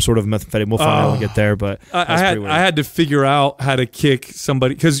some sort of methamphetamine. We'll find out when we get there. But I had to figure out how to kick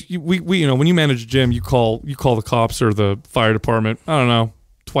somebody, because we when you manage a gym, you call the cops or the fire department. I don't know,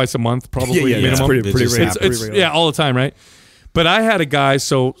 twice a month probably minimum. It's pretty rare. It's all the time, right? But I had a guy.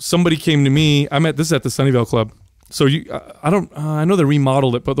 So somebody came to me. This is at the Sunnyvale Club. So I know they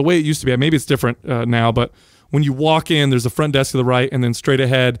remodeled it, but the way it used to be, maybe it's different now. But when you walk in, there's the front desk to the right, and then straight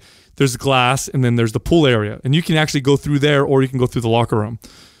ahead there's glass, and then there's the pool area, and you can actually go through there, or you can go through the locker room.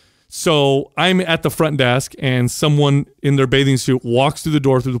 So I'm at the front desk, and someone in their bathing suit walks through the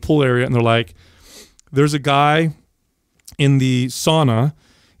door through the pool area, and they're like, "There's a guy in the sauna,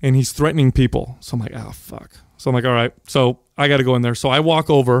 and he's threatening people." So I'm like, "Oh fuck." So I'm like, all right, so I got to go in there. So I walk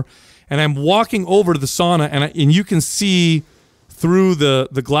over, and I'm walking over to the sauna, and you can see through the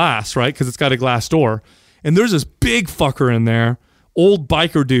glass, right? Because it's got a glass door. And there's this big fucker in there, old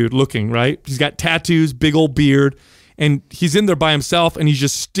biker dude looking, right? He's got tattoos, big old beard, and he's in there by himself, and he's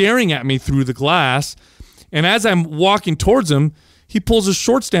just staring at me through the glass. And as I'm walking towards him, he pulls his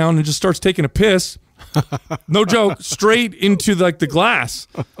shorts down and just starts taking a piss. No joke, straight into the glass.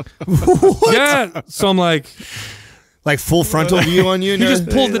 Yeah. So I'm like full frontal view on you. He just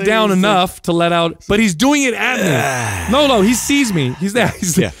pulled it down enough to let out, but he's doing it at me. No, he sees me. He's there.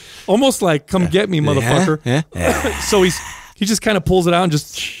 He's almost like, "Come get me, motherfucker." So he just kind of pulls it out and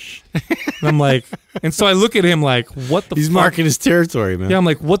just. And I'm like, and so I look at him like, "What the?" He's fuck? marking his territory, man. Yeah, I'm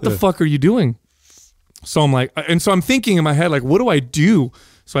like, "What the fuck are you doing?" So I'm like, and so I'm thinking in my head like, "What do I do?"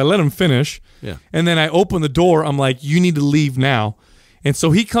 So I let him finish. Yeah. And then I open the door. I'm like, "You need to leave now." And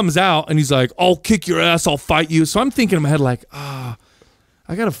so he comes out and he's like, "I'll kick your ass. I'll fight you." So I'm thinking in my head like, I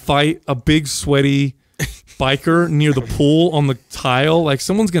got to fight a big sweaty biker near the pool on the tile. Like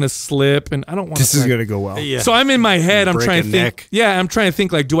someone's going to slip and I don't want This is going to go well. Yeah. So I'm in my head. I'm Break trying a to think. neck. Yeah. I'm trying to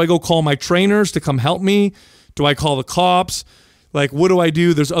think like, do I go call my trainers to come help me? Do I call the cops? Like, what do I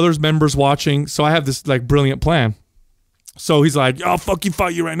do? There's other members watching. So I have this like brilliant plan. So he's like, "I'll fucking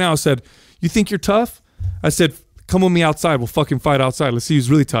fight you right now." I said, "You think you're tough?" I said, "Come with me outside. We'll fucking fight outside. Let's see who's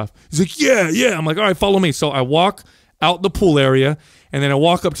really tough." He's like, yeah. I'm like, "All right, follow me." So I walk out the pool area, and then I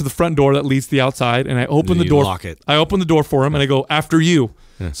walk up to the front door that leads to the outside, and I open the door. Lock it. I open the door for him, and I go, "After you."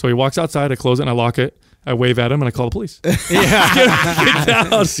 Yeah. So he walks outside. I close it, and I lock it. I wave at him, and I call the police.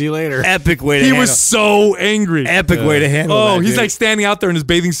 Yeah. See you later. Epic way to He handle. was so angry. Epic way to handle. Oh, that, he's dude. like standing out there in his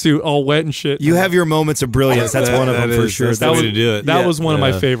bathing suit, all wet and shit. You have your moments of brilliance. That's one of them for sure. That's the way to do it. That was one of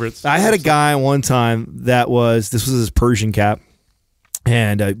my favorites. I had a guy one time this was his Persian cat,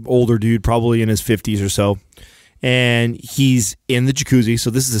 and an older dude, probably in his 50s or so. And he's in the jacuzzi. So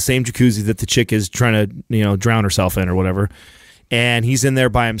this is the same jacuzzi that the chick is trying to, drown herself in or whatever. And he's in there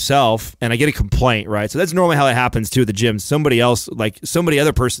by himself, and I get a complaint, right? So that's normally how it happens too at the gym. Somebody else in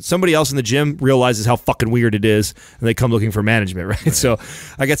the gym realizes how fucking weird it is, and they come looking for management, right? So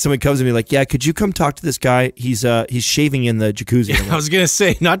I got someone comes to me like, "Yeah, could you come talk to this guy? He's shaving in the jacuzzi." I was gonna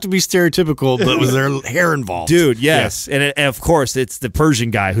say, not to be stereotypical, but was there hair involved? Dude, yes. Yeah. And of course, it's the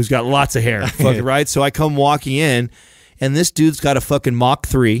Persian guy who's got lots of hair, fucking, right? So I come walking in, and this dude's got a fucking Mach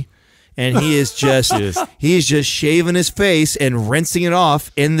 3. And he is just shaving his face and rinsing it off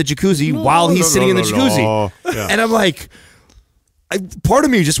in the jacuzzi while he's sitting in the jacuzzi. Yeah. And I'm like, part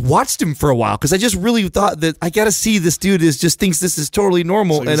of me just watched him for a while because I just really thought that I got to see this dude thinks this is totally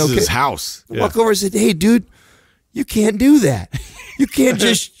normal. Like and this is his house. I walk over and said, "Hey, dude, you can't do that. You can't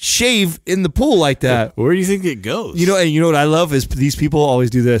just shave in the pool like that." Where do you think it goes? And you know what I love is these people always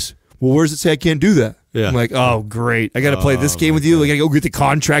do this. "Well, where does it say I can't do that?" Yeah. I'm like, "Oh, great. I got to play this game with you. I got to go get the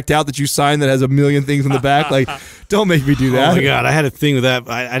contract out that you signed that has a million things in the back. Like, don't make me do that." Oh, my God. I had a thing with that.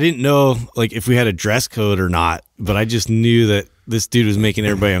 I didn't know like if we had a dress code or not, but I just knew that this dude was making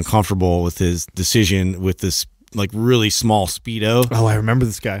everybody uncomfortable with his decision with this like really small Speedo. Oh, I remember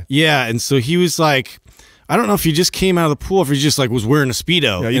this guy. Yeah. And so he was like, I don't know if he just came out of the pool or if he just like was wearing a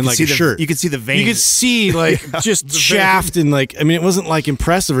Speedo and like a shirt. You could see the veins. You could see like just shaft and like, I mean, it wasn't like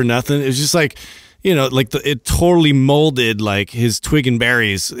impressive or nothing. It was just like, like it totally molded like his twig and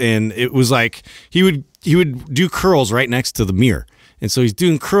berries. And it was like, he would do curls right next to the mirror. And so he's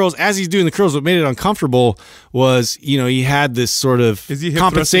doing curls. As he's doing the curls, what made it uncomfortable was, he had this sort of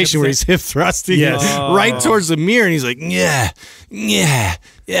compensation where he's hip thrusting right towards the mirror. And he's like, yeah.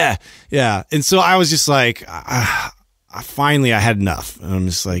 And so I was just like, finally I had enough. And I'm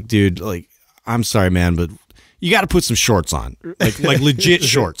just like, dude, like, I'm sorry, man, but you got to put some shorts on, like legit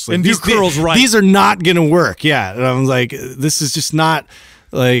shorts. Like, and do curls right. These are not going to work. Yeah. And I was like, this is just not,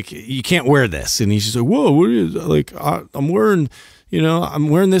 like, you can't wear this. And he's just like, whoa, what is, like, I'm wearing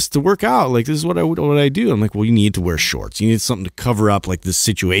this to work out. Like, this is what I do. I'm like, well, you need to wear shorts. You need something to cover up, like, this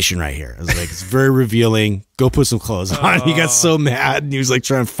situation right here. I was like, it's very revealing. Go put some clothes on. He got so mad, and he was like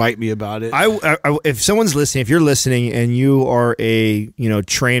trying to fight me about it. If someone's listening, if you're listening and you are a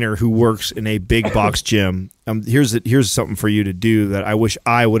trainer who works in a big box gym, here's something for you to do that I wish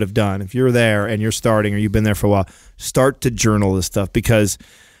I would have done. If you're there and you're starting or you've been there for a while, start to journal this stuff, because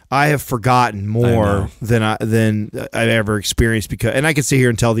I have forgotten more than I've ever experienced, and I could sit here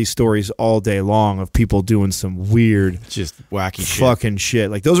and tell these stories all day long of people doing some weird, just wacky fucking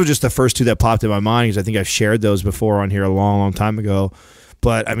shit. Like, those were just the first two that popped in my mind, because I think I've shared those before on here a long time ago.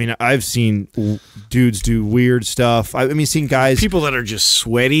 But I mean, I've seen dudes do weird stuff. Seen guys, people that are just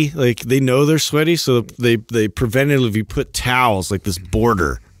sweaty, like they know they're sweaty, so they preventatively put towels, like this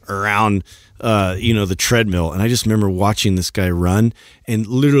border around the treadmill. And I just remember watching this guy run, and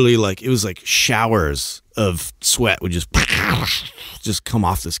literally, like, it was like showers of sweat would just come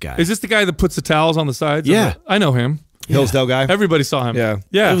off this guy. Is this the guy that puts the towels on the sides? Yeah. I know him. Hillsdale guy. Everybody saw him. Yeah.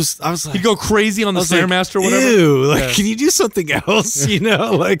 I was like, he'd go crazy on the Stairmaster or whatever. Ew, like, can you do something else?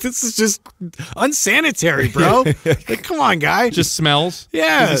 Like, this is just unsanitary, bro. Like, come on, guy. Just smells.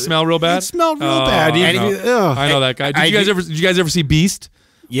 Yeah. Does it smell real bad? It smelled real bad. I know that guy. Did you guys ever see Beast?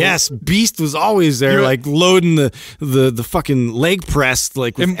 Yes, Beast was always there, like loading the fucking leg press,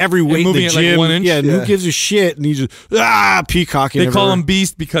 like with every weight in the it gym. like 1 inch. Yeah, and who gives a shit? And he just peacocking. They call him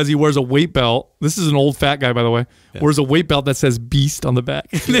Beast because he wears a weight belt. This is an old fat guy, by the way. Wears a weight belt that says Beast on the back.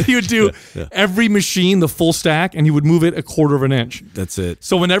 And then he would do every machine, the full stack, and he would move it 1/4 of an inch. That's it.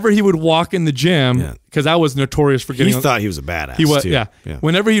 So whenever he would walk in the gym, because I was notorious for getting, he thought he was a badass. He was, too. yeah.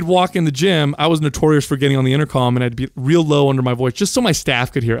 Whenever he'd walk in the gym, I was notorious for getting on the intercom, and I'd be real low under my voice, just so my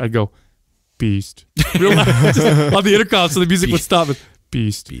staff could hear. I'd go, Beast, real loud on the intercom, so the music would stop.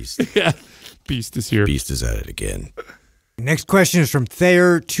 Beast. Yeah, Beast is here. Beast is at it again. Next question is from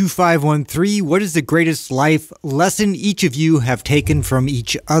Thayer2513. What is the greatest life lesson each of you have taken from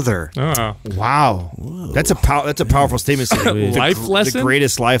each other? Wow. Whoa. That's a powerful statement. Life lesson? The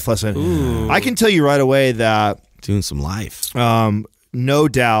greatest life lesson. Ooh. I can tell you right away that doing some life. No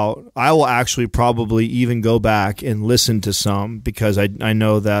doubt, I will actually probably even go back and listen to some, because I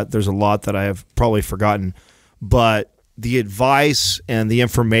know that there's a lot that I have probably forgotten. But the advice and the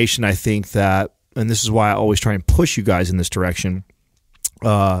information, I think that, and this is why I always try and push you guys in this direction,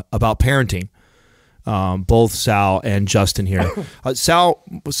 about parenting, both Sal and Justin here. Sal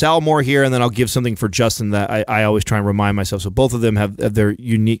more here, and then I'll give something for Justin that I always try and remind myself. So both of them have they're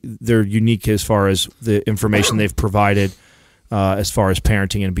unique as far as the information they've provided. As far as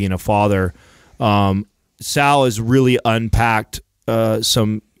parenting and being a father, Sal has really unpacked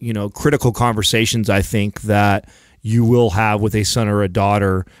some critical conversations, I think, that you will have with a son or a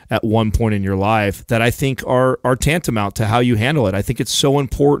daughter at one point in your life that I think are tantamount to how you handle it. I think it's so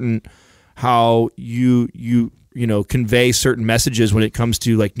important how you convey certain messages when it comes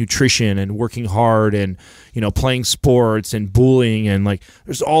to like nutrition and working hard and playing sports and bullying, and like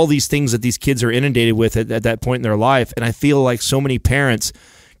there's all these things that these kids are inundated with at that point in their life. And I feel like so many parents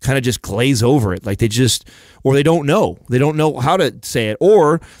kind of just glaze over it, like they don't know how to say it,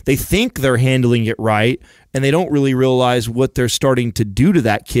 or they think they're handling it right and they don't really realize what they're starting to do to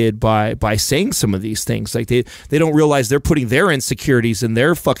that kid by saying some of these things. Like they don't realize they're putting their insecurities and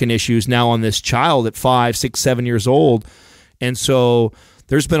their fucking issues now on this child at 5, 6, 7 years old. And so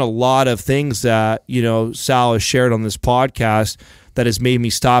there's been a lot of things that, Sal has shared on this podcast that has made me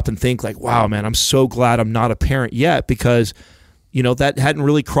stop and think like, wow, man, I'm so glad I'm not a parent yet, because, that hadn't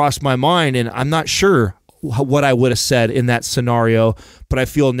really crossed my mind, and I'm not sure what I would have said in that scenario, but I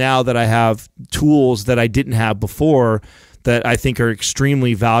feel now that I have tools that I didn't have before that I think are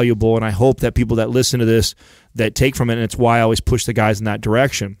extremely valuable, and I hope that people that listen to this that take from it, and it's why I always push the guys in that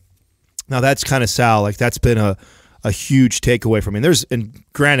direction. Now that's kind of Sal, like that's been a huge takeaway for me. And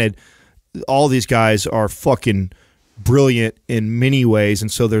granted, all these guys are fucking brilliant in many ways, and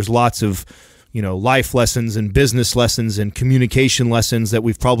so there's lots of life lessons and business lessons and communication lessons that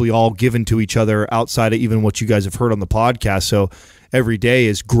we've probably all given to each other outside of even what you guys have heard on the podcast. So every day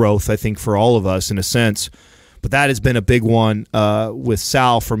is growth, I think, for all of us in a sense. But that has been a big one with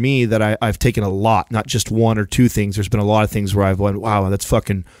Sal for me that I've taken a lot, not just one or two things. There's been a lot of things where I've went, wow, that's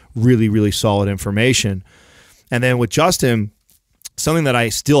fucking really, really solid information. And then with Justin, something that I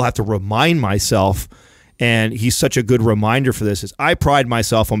still have to remind myself, and he's such a good reminder for this, is I pride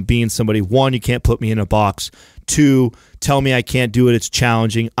myself on being somebody, one, you can't put me in a box. Two, tell me I can't do it, it's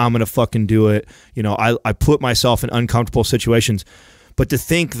challenging, I'm going to fucking do it. You know, I put myself in uncomfortable situations. But to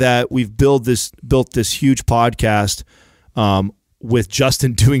think that we've built this huge podcast with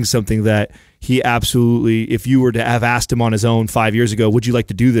Justin doing something that he absolutely, if you were to have asked him on his own 5 years ago, would you like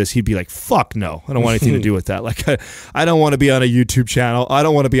to do this? He'd be like, fuck no, I don't want anything to do with that. Like, I don't want to be on a YouTube channel. I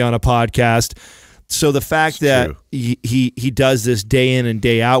don't want to be on a podcast. So the fact that he does this day in and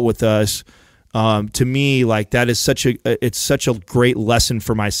day out with us, to me, like, that is such a great lesson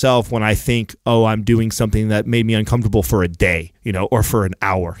for myself when I think, oh, I'm doing something that made me uncomfortable for a day, you know, or for an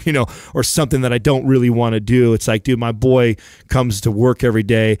hour, you know, or something that I don't really want to do. It's like, dude, my boy comes to work every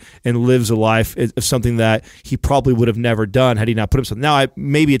day and lives a life of something that he probably would have never done had he not put himself. Now,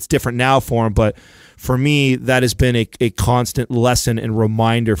 maybe it's different now for him, but for me, that has been a constant lesson and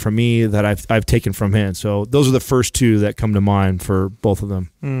reminder for me that I've taken from him. So those are the first two that come to mind for both of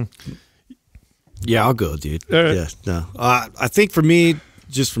them. Yeah, I'll go, dude. Yeah, no. I think for me,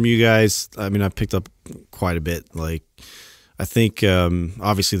 just from you guys, I mean, I picked up quite a bit. Like, I think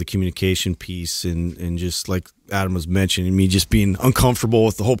obviously the communication piece and just like Adam was mentioning, me just being uncomfortable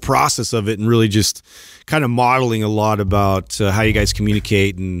with the whole process of it and really just kind of modeling a lot about how you guys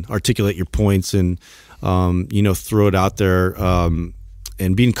communicate and articulate your points and, you know, throw it out there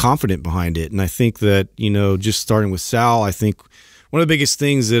and being confident behind it. And I think that, you know, just starting with Sal, I think one of the biggest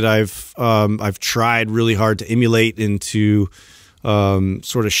things that I've tried really hard to emulate into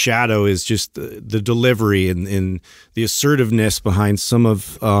sort of shadow is just the delivery and the assertiveness behind some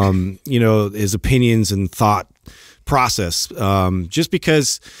of you know, his opinions and thought process. Just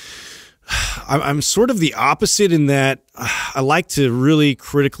because I'm sort of the opposite in that I like to really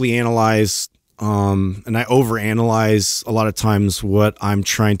critically analyze and I overanalyze a lot of times what I'm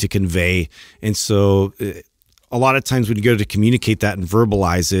trying to convey, and so a lot of times when you go to communicate that and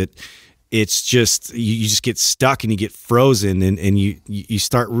verbalize it, it's just you just get stuck and you get frozen and you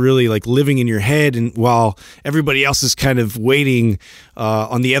start really like living in your head, and while everybody else is kind of waiting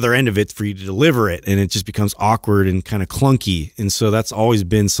on the other end of it for you to deliver it, and it just becomes awkward and kind of clunky. And so that's always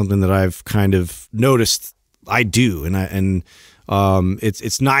been something that I've kind of noticed I do, and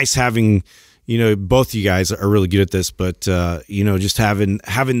it's nice having, you know, both of you guys are really good at this, but you know, just having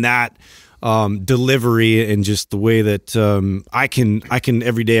that delivery and just the way that I can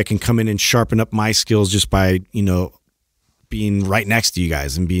every day I can come in and sharpen up my skills just by, you know, being right next to you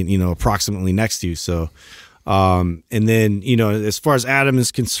guys and being, you know, approximately next to you. So and then, you know, as far as Adam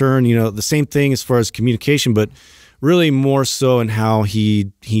is concerned, you know, the same thing as far as communication, but really more so in how he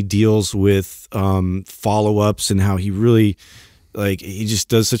deals with follow-ups and how he really, like, he just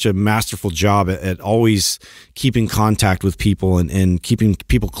does such a masterful job at always keeping contact with people and keeping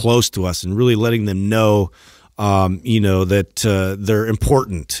people close to us and really letting them know, you know, that they're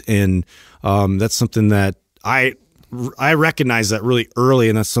important. And that's something that I recognize that really early,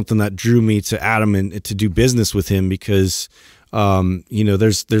 and that's something that drew me to Adam and to do business with him, because you know,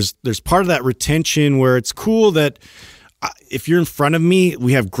 there's part of that retention where it's cool that if you're in front of me,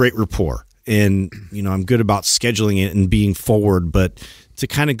 we have great rapport. And, you know, I'm good about scheduling it and being forward, but to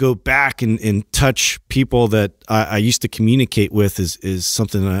kind of go back and touch people that I used to communicate with is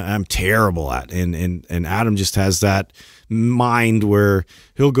something that I'm terrible at. And Adam just has that mind where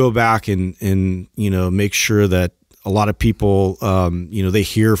he'll go back and, you know, make sure that a lot of people, you know, they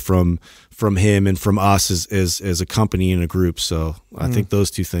hear from him and from us as a company and a group. So I think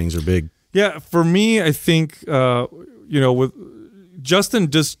those two things are big. Yeah. For me, I think, you know, with Justin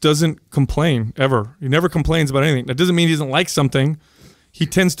just doesn't complain ever. He never complains about anything. That doesn't mean he doesn't like something. He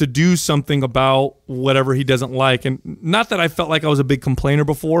tends to do something about whatever he doesn't like. And not that I felt like I was a big complainer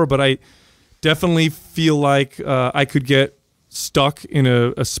before, but I definitely feel like I could get stuck in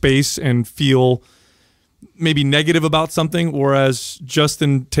a space and feel maybe negative about something, whereas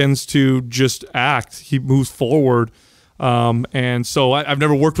Justin tends to just act. He moves forward. And so I've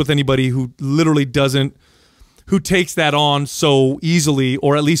never worked with anybody who literally who takes that on so easily,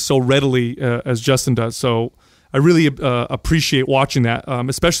 or at least so readily as Justin does. So I really appreciate watching that,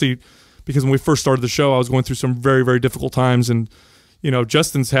 especially because when we first started the show, I was going through some very, very difficult times. And, you know,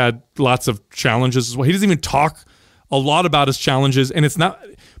 Justin's had lots of challenges as well. He doesn't even talk a lot about his challenges. And it's not,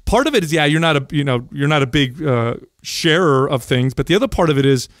 part of it is, yeah, you're not a big sharer of things. But the other part of it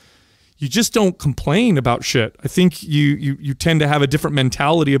is you just don't complain about shit. I think you tend to have a different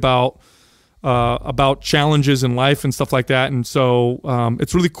mentality about about challenges in life and stuff like that. And so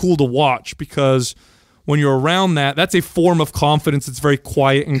it's really cool to watch, because when you're around that, that's a form of confidence. It's very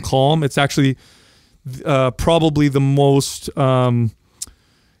quiet and calm. It's actually probably the most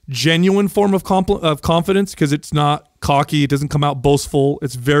genuine form of confidence, because it's not cocky. It doesn't come out boastful.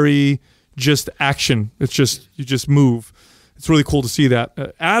 It's very just action. It's just, you just move. It's really cool to see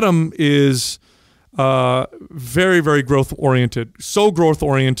that. Adam is very, very growth oriented. So growth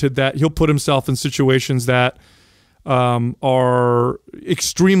oriented that he'll put himself in situations that are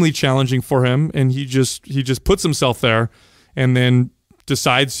extremely challenging for him, and he just puts himself there, and then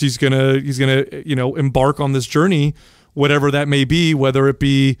decides he's gonna embark on this journey, whatever that may be, whether it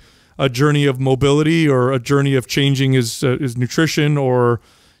be a journey of mobility or a journey of changing his nutrition, or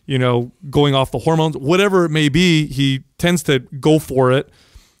going off the hormones, whatever it may be. He tends to go for it,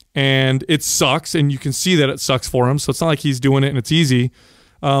 and it sucks, and you can see that it sucks for him. So it's not like he's doing it and it's easy,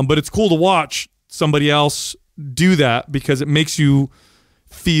 but it's cool to watch somebody else do that, because it makes you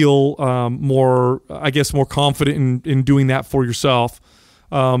feel more confident in doing that for yourself.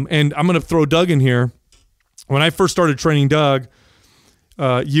 And I'm going to throw Doug in here. When I first started training Doug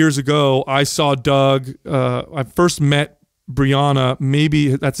years ago, I saw Doug. I first met Brianna,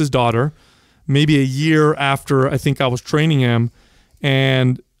 maybe that's his daughter, maybe a year after I think I was training him,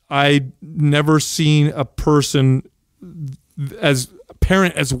 and I'd never seen a person as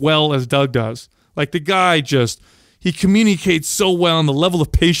parent as well as Doug does. Like, the guy he communicates so well, and the level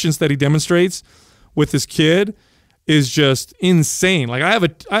of patience that he demonstrates with his kid is just insane. Like,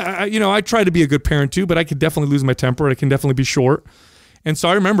 I try to be a good parent too, but I could definitely lose my temper. I can definitely be short. And so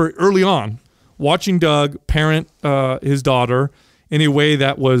I remember early on watching Doug parent his daughter in a way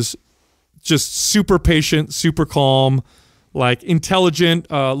that was just super patient, super calm, like intelligent,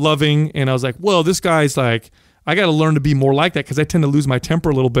 loving. And I was like, whoa, this guy's like, I got to learn to be more like that, because I tend to lose my temper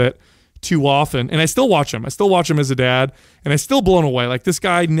a little bit too often. And I still watch him. I still watch him as a dad, and I'm still blown away. Like, this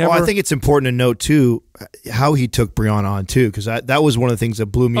guy never... Well, I think it's important to note, too, how he took Brianna on, too, because that was one of the things that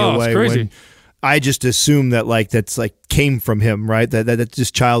blew me away. It's crazy. When I just assumed that, that's came from him, right? That this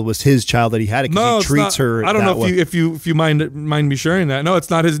child was his child, that he had it, because he treats her. I don't know if you mind me sharing that. No,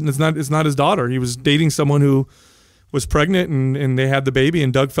 it's not his daughter. He was dating someone who was pregnant, and they had the baby,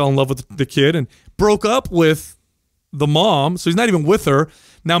 and Doug fell in love with the kid and broke up with the mom, so he's not even with her.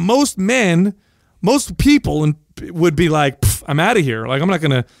 Now, most people would be like, I'm out of here. Like,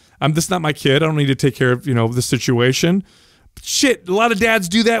 this is not my kid. I don't need to take care of, the situation. Shit, a lot of dads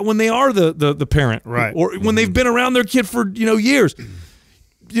do that when they are the parent. Right. Or when they've been around their kid for, years.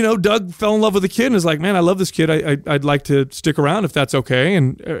 Doug fell in love with the kid and is like, man, I love this kid. I'd like to stick around if that's okay.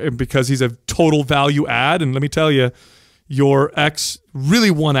 And because he's a total value add. And let me tell you, your ex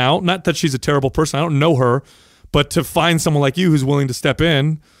really won out. Not that she's a terrible person. I don't know her. But to find someone like you who's willing to step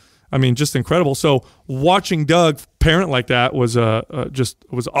in, I mean, just incredible. So watching Doug parent like that was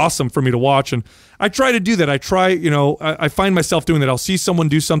was awesome for me to watch. And I try to do that. I find myself doing that. I'll see someone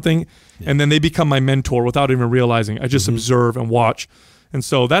do something, and then they become my mentor without even realizing. I just observe and watch. And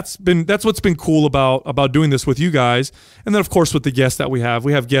so that's what's been cool about doing this with you guys. And then, of course, with the guests that we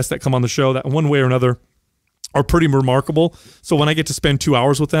have guests that come on the show that one way or another are pretty remarkable. So when I get to spend 2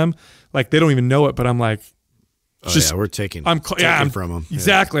 hours with them, like, they don't even know it, but I'm like, we're taking from them.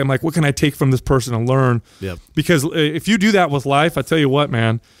 Exactly. Yeah. I'm like, what can I take from this person and learn? Yep. Because if you do that with life, I tell you what,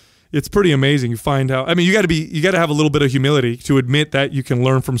 man, it's pretty amazing. You find out. I mean, you got to have a little bit of humility to admit that you can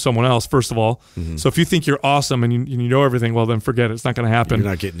learn from someone else, first of all. Mm-hmm. So if you think you're awesome and you know everything, well, then forget it. It's not going to happen. You're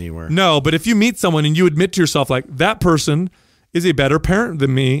not getting anywhere. No, but if you meet someone and you admit to yourself, like, that person is a better parent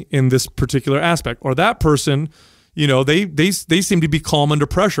than me in this particular aspect, or that person, they seem to be calm under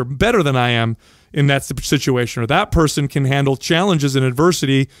pressure better than I am in that situation, or that person can handle challenges and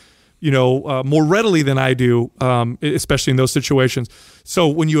adversity, more readily than I do, especially in those situations. So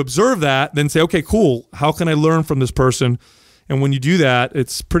when you observe that, then say, okay, cool. How can I learn from this person? And when you do that,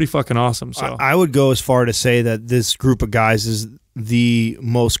 it's pretty fucking awesome. So I would go as far to say that this group of guys is the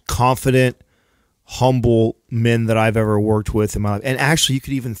most confident, humble men that I've ever worked with in my life. And actually, you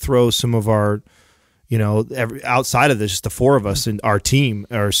could even throw some of our, outside of this, just the four of us and our team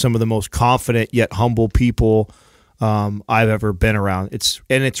are some of the most confident yet humble people I've ever been around.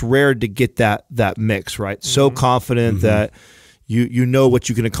 It's rare to get that mix, right? So confident that you know what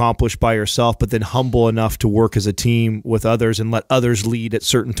you can accomplish by yourself, but then humble enough to work as a team with others and let others lead at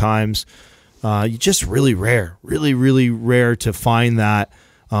certain times. You just really rare to find that.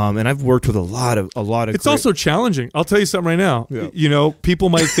 And I've worked with a lot of. It's also challenging. I'll tell you something right now. Yeah. People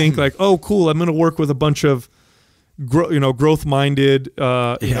might think like, "Oh, cool, I'm going to work with a bunch of, growth-minded,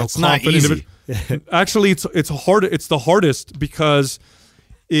 it's not easy. Actually, it's hard. It's the hardest because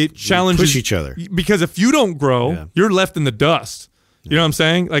it challenges push each other, because if you don't grow, you're left in the dust. You know what I'm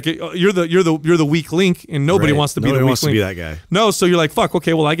saying? Like you're the weak link, and nobody wants to be the weak wants link. to be that guy. No, so you're like, fuck.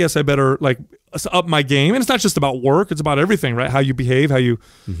 Okay, well, I guess I better like up my game. And it's not just about work; it's about everything, right? How you behave, how you,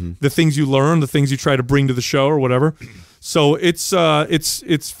 the things you learn, the things you try to bring to the show, or whatever. So it's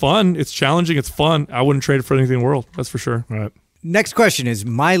fun, it's challenging, it's fun. I wouldn't trade it for anything in the world. That's for sure. Right. Next question is,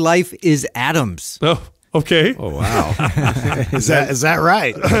 my life is Adam's. Oh, okay. Oh wow, is that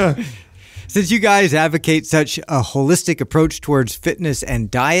right? Since you guys advocate such a holistic approach towards fitness and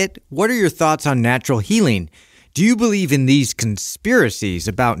diet, what are your thoughts on natural healing? Do you believe in these conspiracies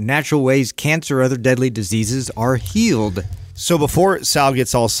about natural ways cancer or other deadly diseases are healed? So before Sal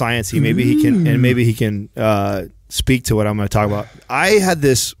gets all sciencey, maybe he can speak to what I'm going to talk about. I've had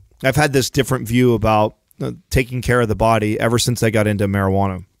this different view about taking care of the body ever since I got into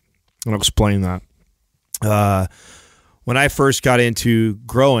marijuana. And I'll explain that. When I first got into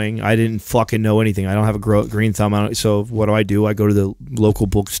growing, I didn't fucking know anything. I don't have a green thumb. So what do? I go to the local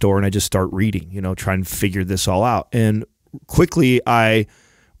bookstore and I just start reading, try and figure this all out. And quickly I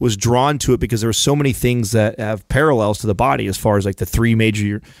was drawn to it because there were so many things that have parallels to the body as far as like the three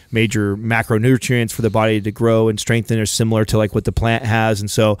major macronutrients for the body to grow and strengthen are similar to like what the plant has. And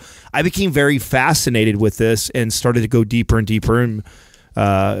so I became very fascinated with this and started to go deeper and deeper. And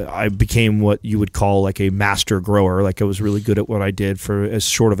I became what you would call like a master grower. Like I was really good at what I did for as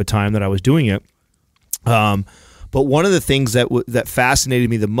short of a time that I was doing it. But one of the things that fascinated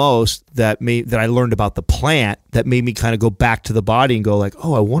me the most that I learned about the plant that made me kind of go back to the body and go like,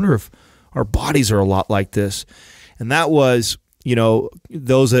 oh, I wonder if our bodies are a lot like this. And that was,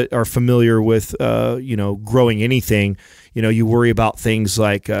 those that are familiar with, growing anything, you worry about things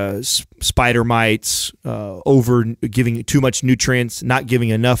like spider mites, over giving too much nutrients, not giving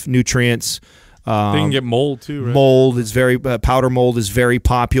enough nutrients. They can get mold too, right? Mold is powder mold is very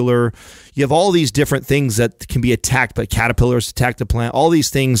popular. You have all these different things that can be attacked by caterpillars, attack the plant. All these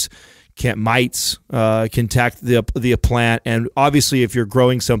things mites can attack the plant. And obviously, if you're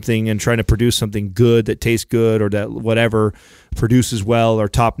growing something and trying to produce something good that tastes good or that whatever produces well or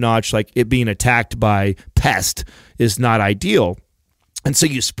top notch, like it being attacked by pest is not ideal. And so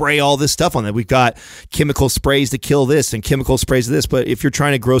you spray all this stuff on it. We've got chemical sprays to kill this and chemical sprays to this. But if you're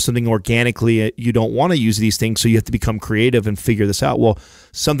trying to grow something organically, you don't want to use these things. So you have to become creative and figure this out. Well,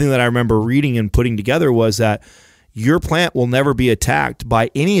 something that I remember reading and putting together was that your plant will never be attacked by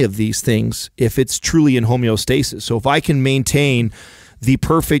any of these things if it's truly in homeostasis. So if I can maintain the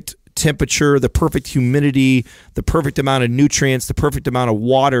perfect temperature, the perfect humidity, the perfect amount of nutrients, the perfect amount of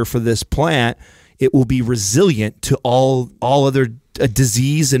water for this plant, it will be resilient to all other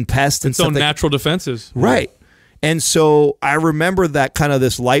disease and pests and stuff. So natural defenses. Right. And so I remember that kind of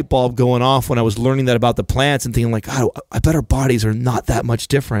this light bulb going off when I was learning that about the plants and thinking like, oh, I bet our bodies are not that much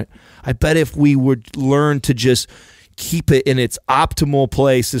different. I bet if we would learn to just keep it in its optimal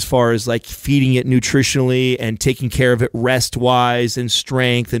place as far as like feeding it nutritionally and taking care of it rest-wise and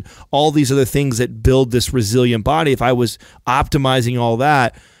strength and all these other things that build this resilient body, if I was optimizing all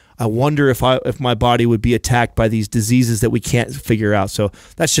that, I wonder if my body would be attacked by these diseases that we can't figure out. So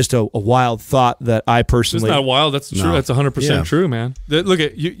that's just a wild thought that I personally. It's not wild. That's true. That's 100% true, man. Look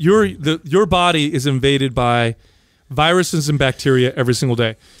at your body is invaded by viruses and bacteria every single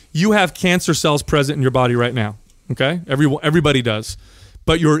day. You have cancer cells present in your body right now. Okay, everybody does,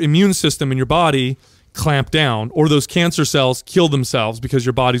 but your immune system in your body clamp down, or those cancer cells kill themselves because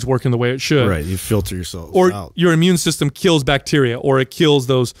your body's working the way it should. Right, you filter yourself or out. Your immune system kills bacteria, or it kills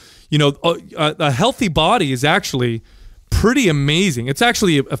those. A healthy body is actually pretty amazing. It's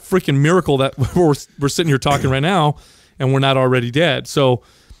actually a freaking miracle that we're sitting here talking right now and we're not already dead. So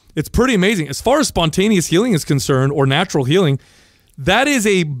it's pretty amazing. As far as spontaneous healing is concerned, or natural healing, that is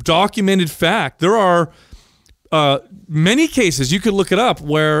a documented fact. There are many cases, you could look it up,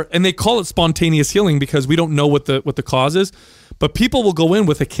 and they call it spontaneous healing because we don't know what the cause is, but people will go in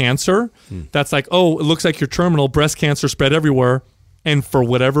with a cancer that's like, oh, it looks like you're terminal, breast cancer spread everywhere, and for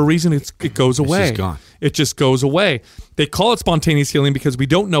whatever reason it goes away. It's just gone. It just goes away. They call it spontaneous healing because we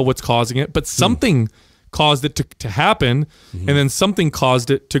don't know what's causing it, but something caused it to happen, and then something caused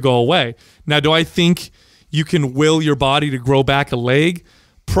it to go away. Now, do I think you can will your body to grow back a leg?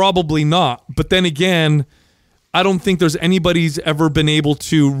 Probably not. But then again, I don't think there's anybody's ever been able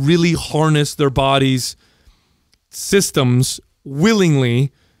to really harness their body's systems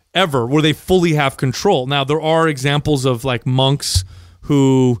willingly ever, where they fully have control. Now, there are examples of like monks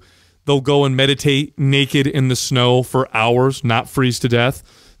who they'll go and meditate naked in the snow for hours, not freeze to death.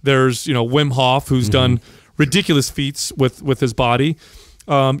 There's, Wim Hof, who's done ridiculous feats with his body.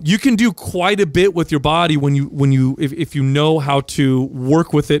 You can do quite a bit with your body if you know how to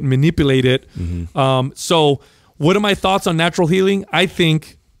work with it and manipulate it. So what are my thoughts on natural healing? I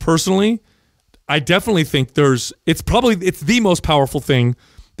think personally, I definitely think it's the most powerful thing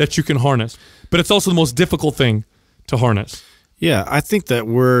that you can harness, but it's also the most difficult thing to harness. Yeah, I think that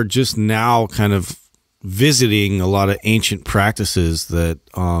we're just now kind of visiting a lot of ancient practices that,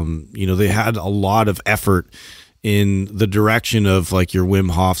 they had a lot of effort in the direction of like your Wim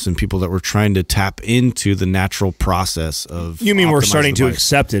Hofs and people that were trying to tap into the natural process of. You mean we're starting to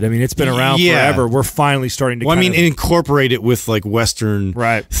accept it? I mean, it's been around forever. We're finally starting to. Well, incorporate it with like Western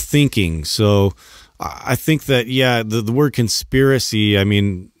thinking. So I think that the word conspiracy. I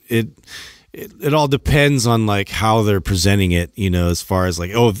mean, it all depends on like how they're presenting it. As far as like,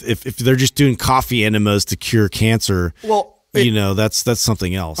 if they're just doing coffee enemas to cure cancer. Well. That's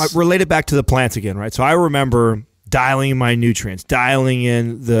something else. I relate it back to the plants again, right? So I remember dialing in my nutrients, dialing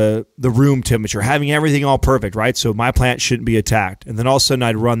in the room temperature, having everything all perfect, right? So my plant shouldn't be attacked. And then all of a sudden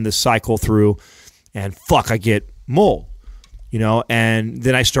I'd run this cycle through and I get mold, and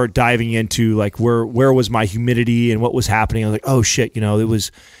then I start diving into like where was my humidity and what was happening. I was like, oh shit, it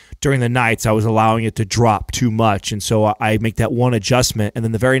was during the nights I was allowing it to drop too much. And so I make that one adjustment. And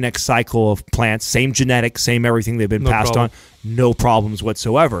then the very next cycle of plants, same genetics, same everything, they've been passed on, no problems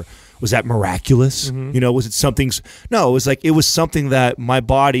whatsoever. Was that miraculous? Was it something? No, it was something that my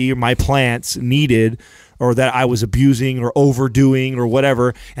body or my plants needed, or that I was abusing or overdoing or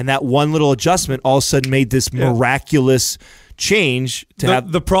whatever. And that one little adjustment all of a sudden made this miraculous change to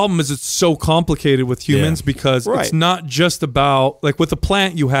have. The problem is it's so complicated with humans because it's not just about, like with the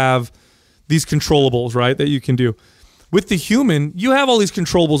plant, you have these controllables, right, that you can do. With the human, you have all these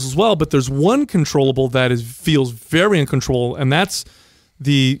controllables as well, but there's one controllable that feels very uncontrollable, and that's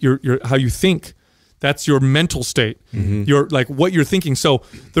your how you think. That's your mental state. Your like what you're thinking. So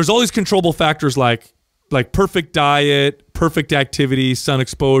there's all these controllable factors like perfect diet, perfect activity, sun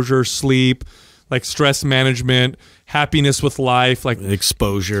exposure, sleep, like stress management, happiness with life, like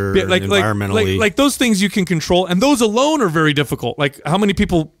exposure, environmentally. Like those things you can control, and those alone are very difficult. Like how many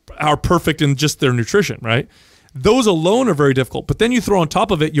people are perfect in just their nutrition, right? Those alone are very difficult. But then you throw on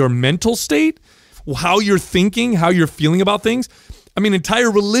top of it your mental state, how you're thinking, how you're feeling about things. I mean,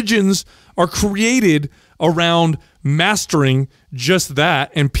 entire religions are created around mastering just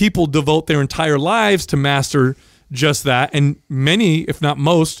that, and people devote their entire lives to master just that, and many, if not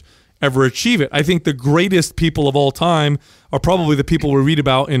most, ever achieve it. I think the greatest people of all time are probably the people we read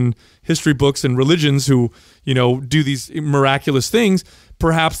about in history books and religions who, do these miraculous things.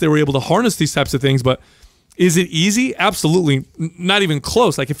 Perhaps they were able to harness these types of things, but is it easy? Absolutely not even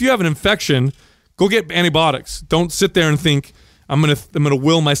close. Like if you have an infection, go get antibiotics. Don't sit there and think I'm gonna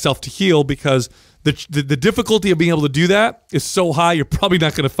will myself to heal, because the difficulty of being able to do that is so high, you're probably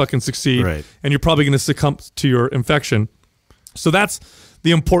not gonna fucking succeed, right? And you're probably gonna succumb to your infection. So that's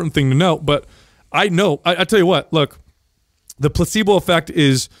the important thing to know. But I tell you what, look, the placebo effect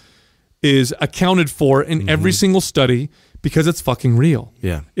is accounted for in every single study because it's fucking real.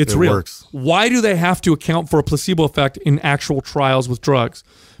 Yeah, it's it real. Works. Why do they have to account for a placebo effect in actual trials with drugs?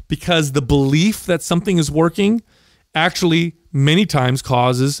 Because the belief that something is working actually many times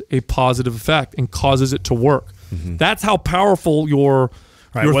causes a positive effect and causes it to work. That's how powerful your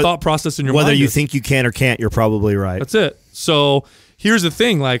thought process in your mind is. Whether you think you can or can't, you're probably right. That's it. So here's the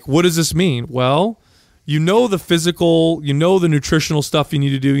thing, like, what does this mean? Well, the physical, the nutritional stuff you need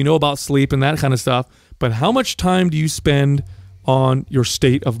to do, about sleep and that kind of stuff, but how much time do you spend on your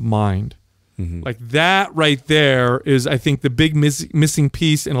state of mind? Like that right there is, I think, the big missing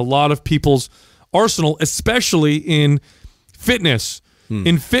piece in a lot of people's arsenal, especially in fitness.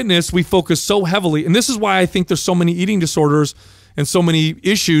 In fitness, we focus so heavily, and this is why I think there's so many eating disorders and so many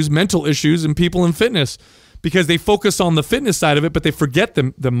issues, mental issues in people in fitness, because they focus on the fitness side of it, but they forget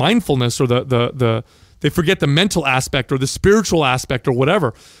the mindfulness or they forget the mental aspect or the spiritual aspect or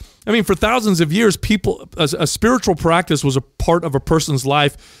whatever. I mean, for thousands of years, a spiritual practice was a part of a person's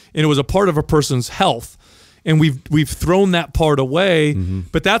life, and it was a part of a person's health. And we've thrown that part away,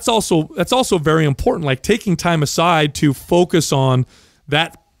 but that's also very important. Like taking time aside to focus on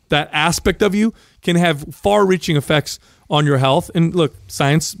that aspect of you can have far-reaching effects on your health. And look,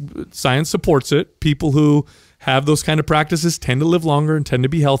 science supports it. People who have those kind of practices tend to live longer and tend to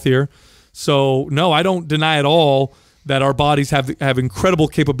be healthier. So no, I don't deny at all that our bodies have incredible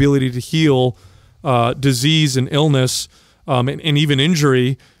capability to heal disease and illness and even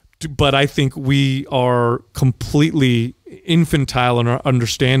injury. But I think we are completely infantile in our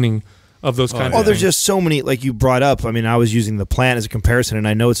understanding of those kind of there's things. just so many, like you brought up. I mean, I was using the plant as a comparison, and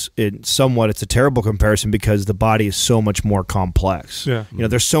I know it's a terrible comparison because the body is so much more complex. Yeah. You know,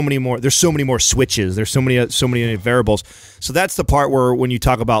 there's so many more switches. There's so many variables. So that's the part where when you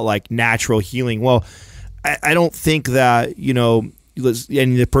talk about like natural healing, well, I don't think that, you know,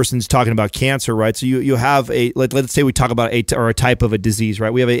 and the person's talking about cancer, right? So you have let's say we talk about a type of a disease,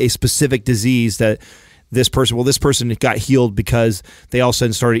 right? We have a specific disease that this person got healed because they all of a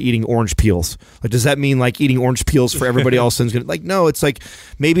sudden started eating orange peels. Like, does that mean like eating orange peels for everybody all of a sudden is going to, like, no, it's like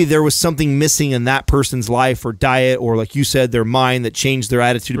maybe there was something missing in that person's life or diet, or like you said, their mind that changed their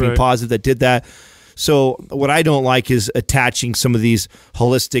attitude to be positive that did that. So what I don't like is attaching some of these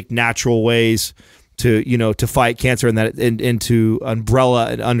holistic, natural ways to, you know, to fight cancer, and that into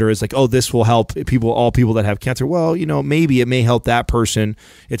umbrella and under is like, oh, this will help all people that have cancer. Well, you know, maybe it may help that person.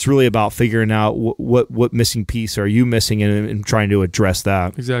 It's really about figuring out what missing piece are you missing and trying to address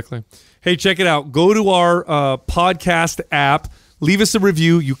that. Exactly. Hey, check it out. Go to our podcast app. Leave us a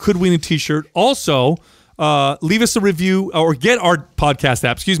review. You could win a t-shirt. Also, leave us a review or get our podcast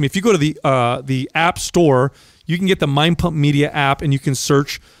app. Excuse me. If you go to the app store, you can get the Mind Pump Media app, and you can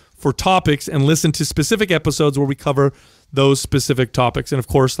search for topics and listen to specific episodes where we cover those specific topics. And of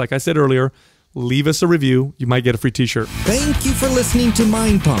course, like I said earlier, leave us a review. You might get a free t-shirt. Thank you for listening to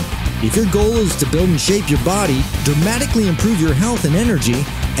Mind Pump. If your goal is to build and shape your body, dramatically improve your health and energy,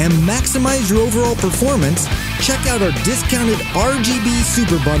 and maximize your overall performance, check out our discounted RGB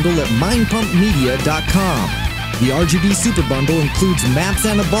Super Bundle at mindpumpmedia.com. The RGB Super Bundle includes MAPS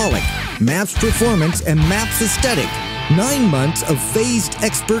Anabolic, MAPS Performance, and MAPS Aesthetic. 9 months of phased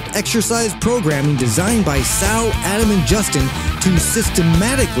expert exercise programming designed by Sal, Adam, and Justin to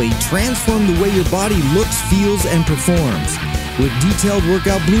systematically transform the way your body looks, feels, and performs. With detailed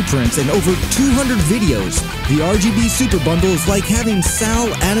workout blueprints and over 200 videos, the RGB Super Bundle is like having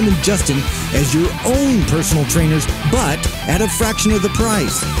Sal, Adam, and Justin as your own personal trainers, but at a fraction of the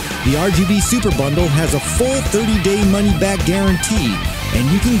price. The RGB Super Bundle has a full 30-day money-back guarantee, and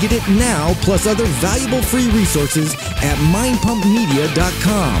you can get it now plus other valuable free resources at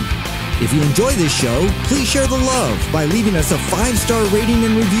mindpumpmedia.com. If you enjoy this show, please share the love by leaving us a 5-star rating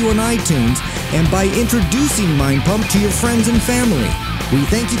and review on iTunes, and by introducing Mind Pump to your friends and family. We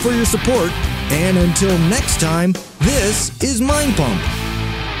thank you for your support, and until next time, this is Mind Pump.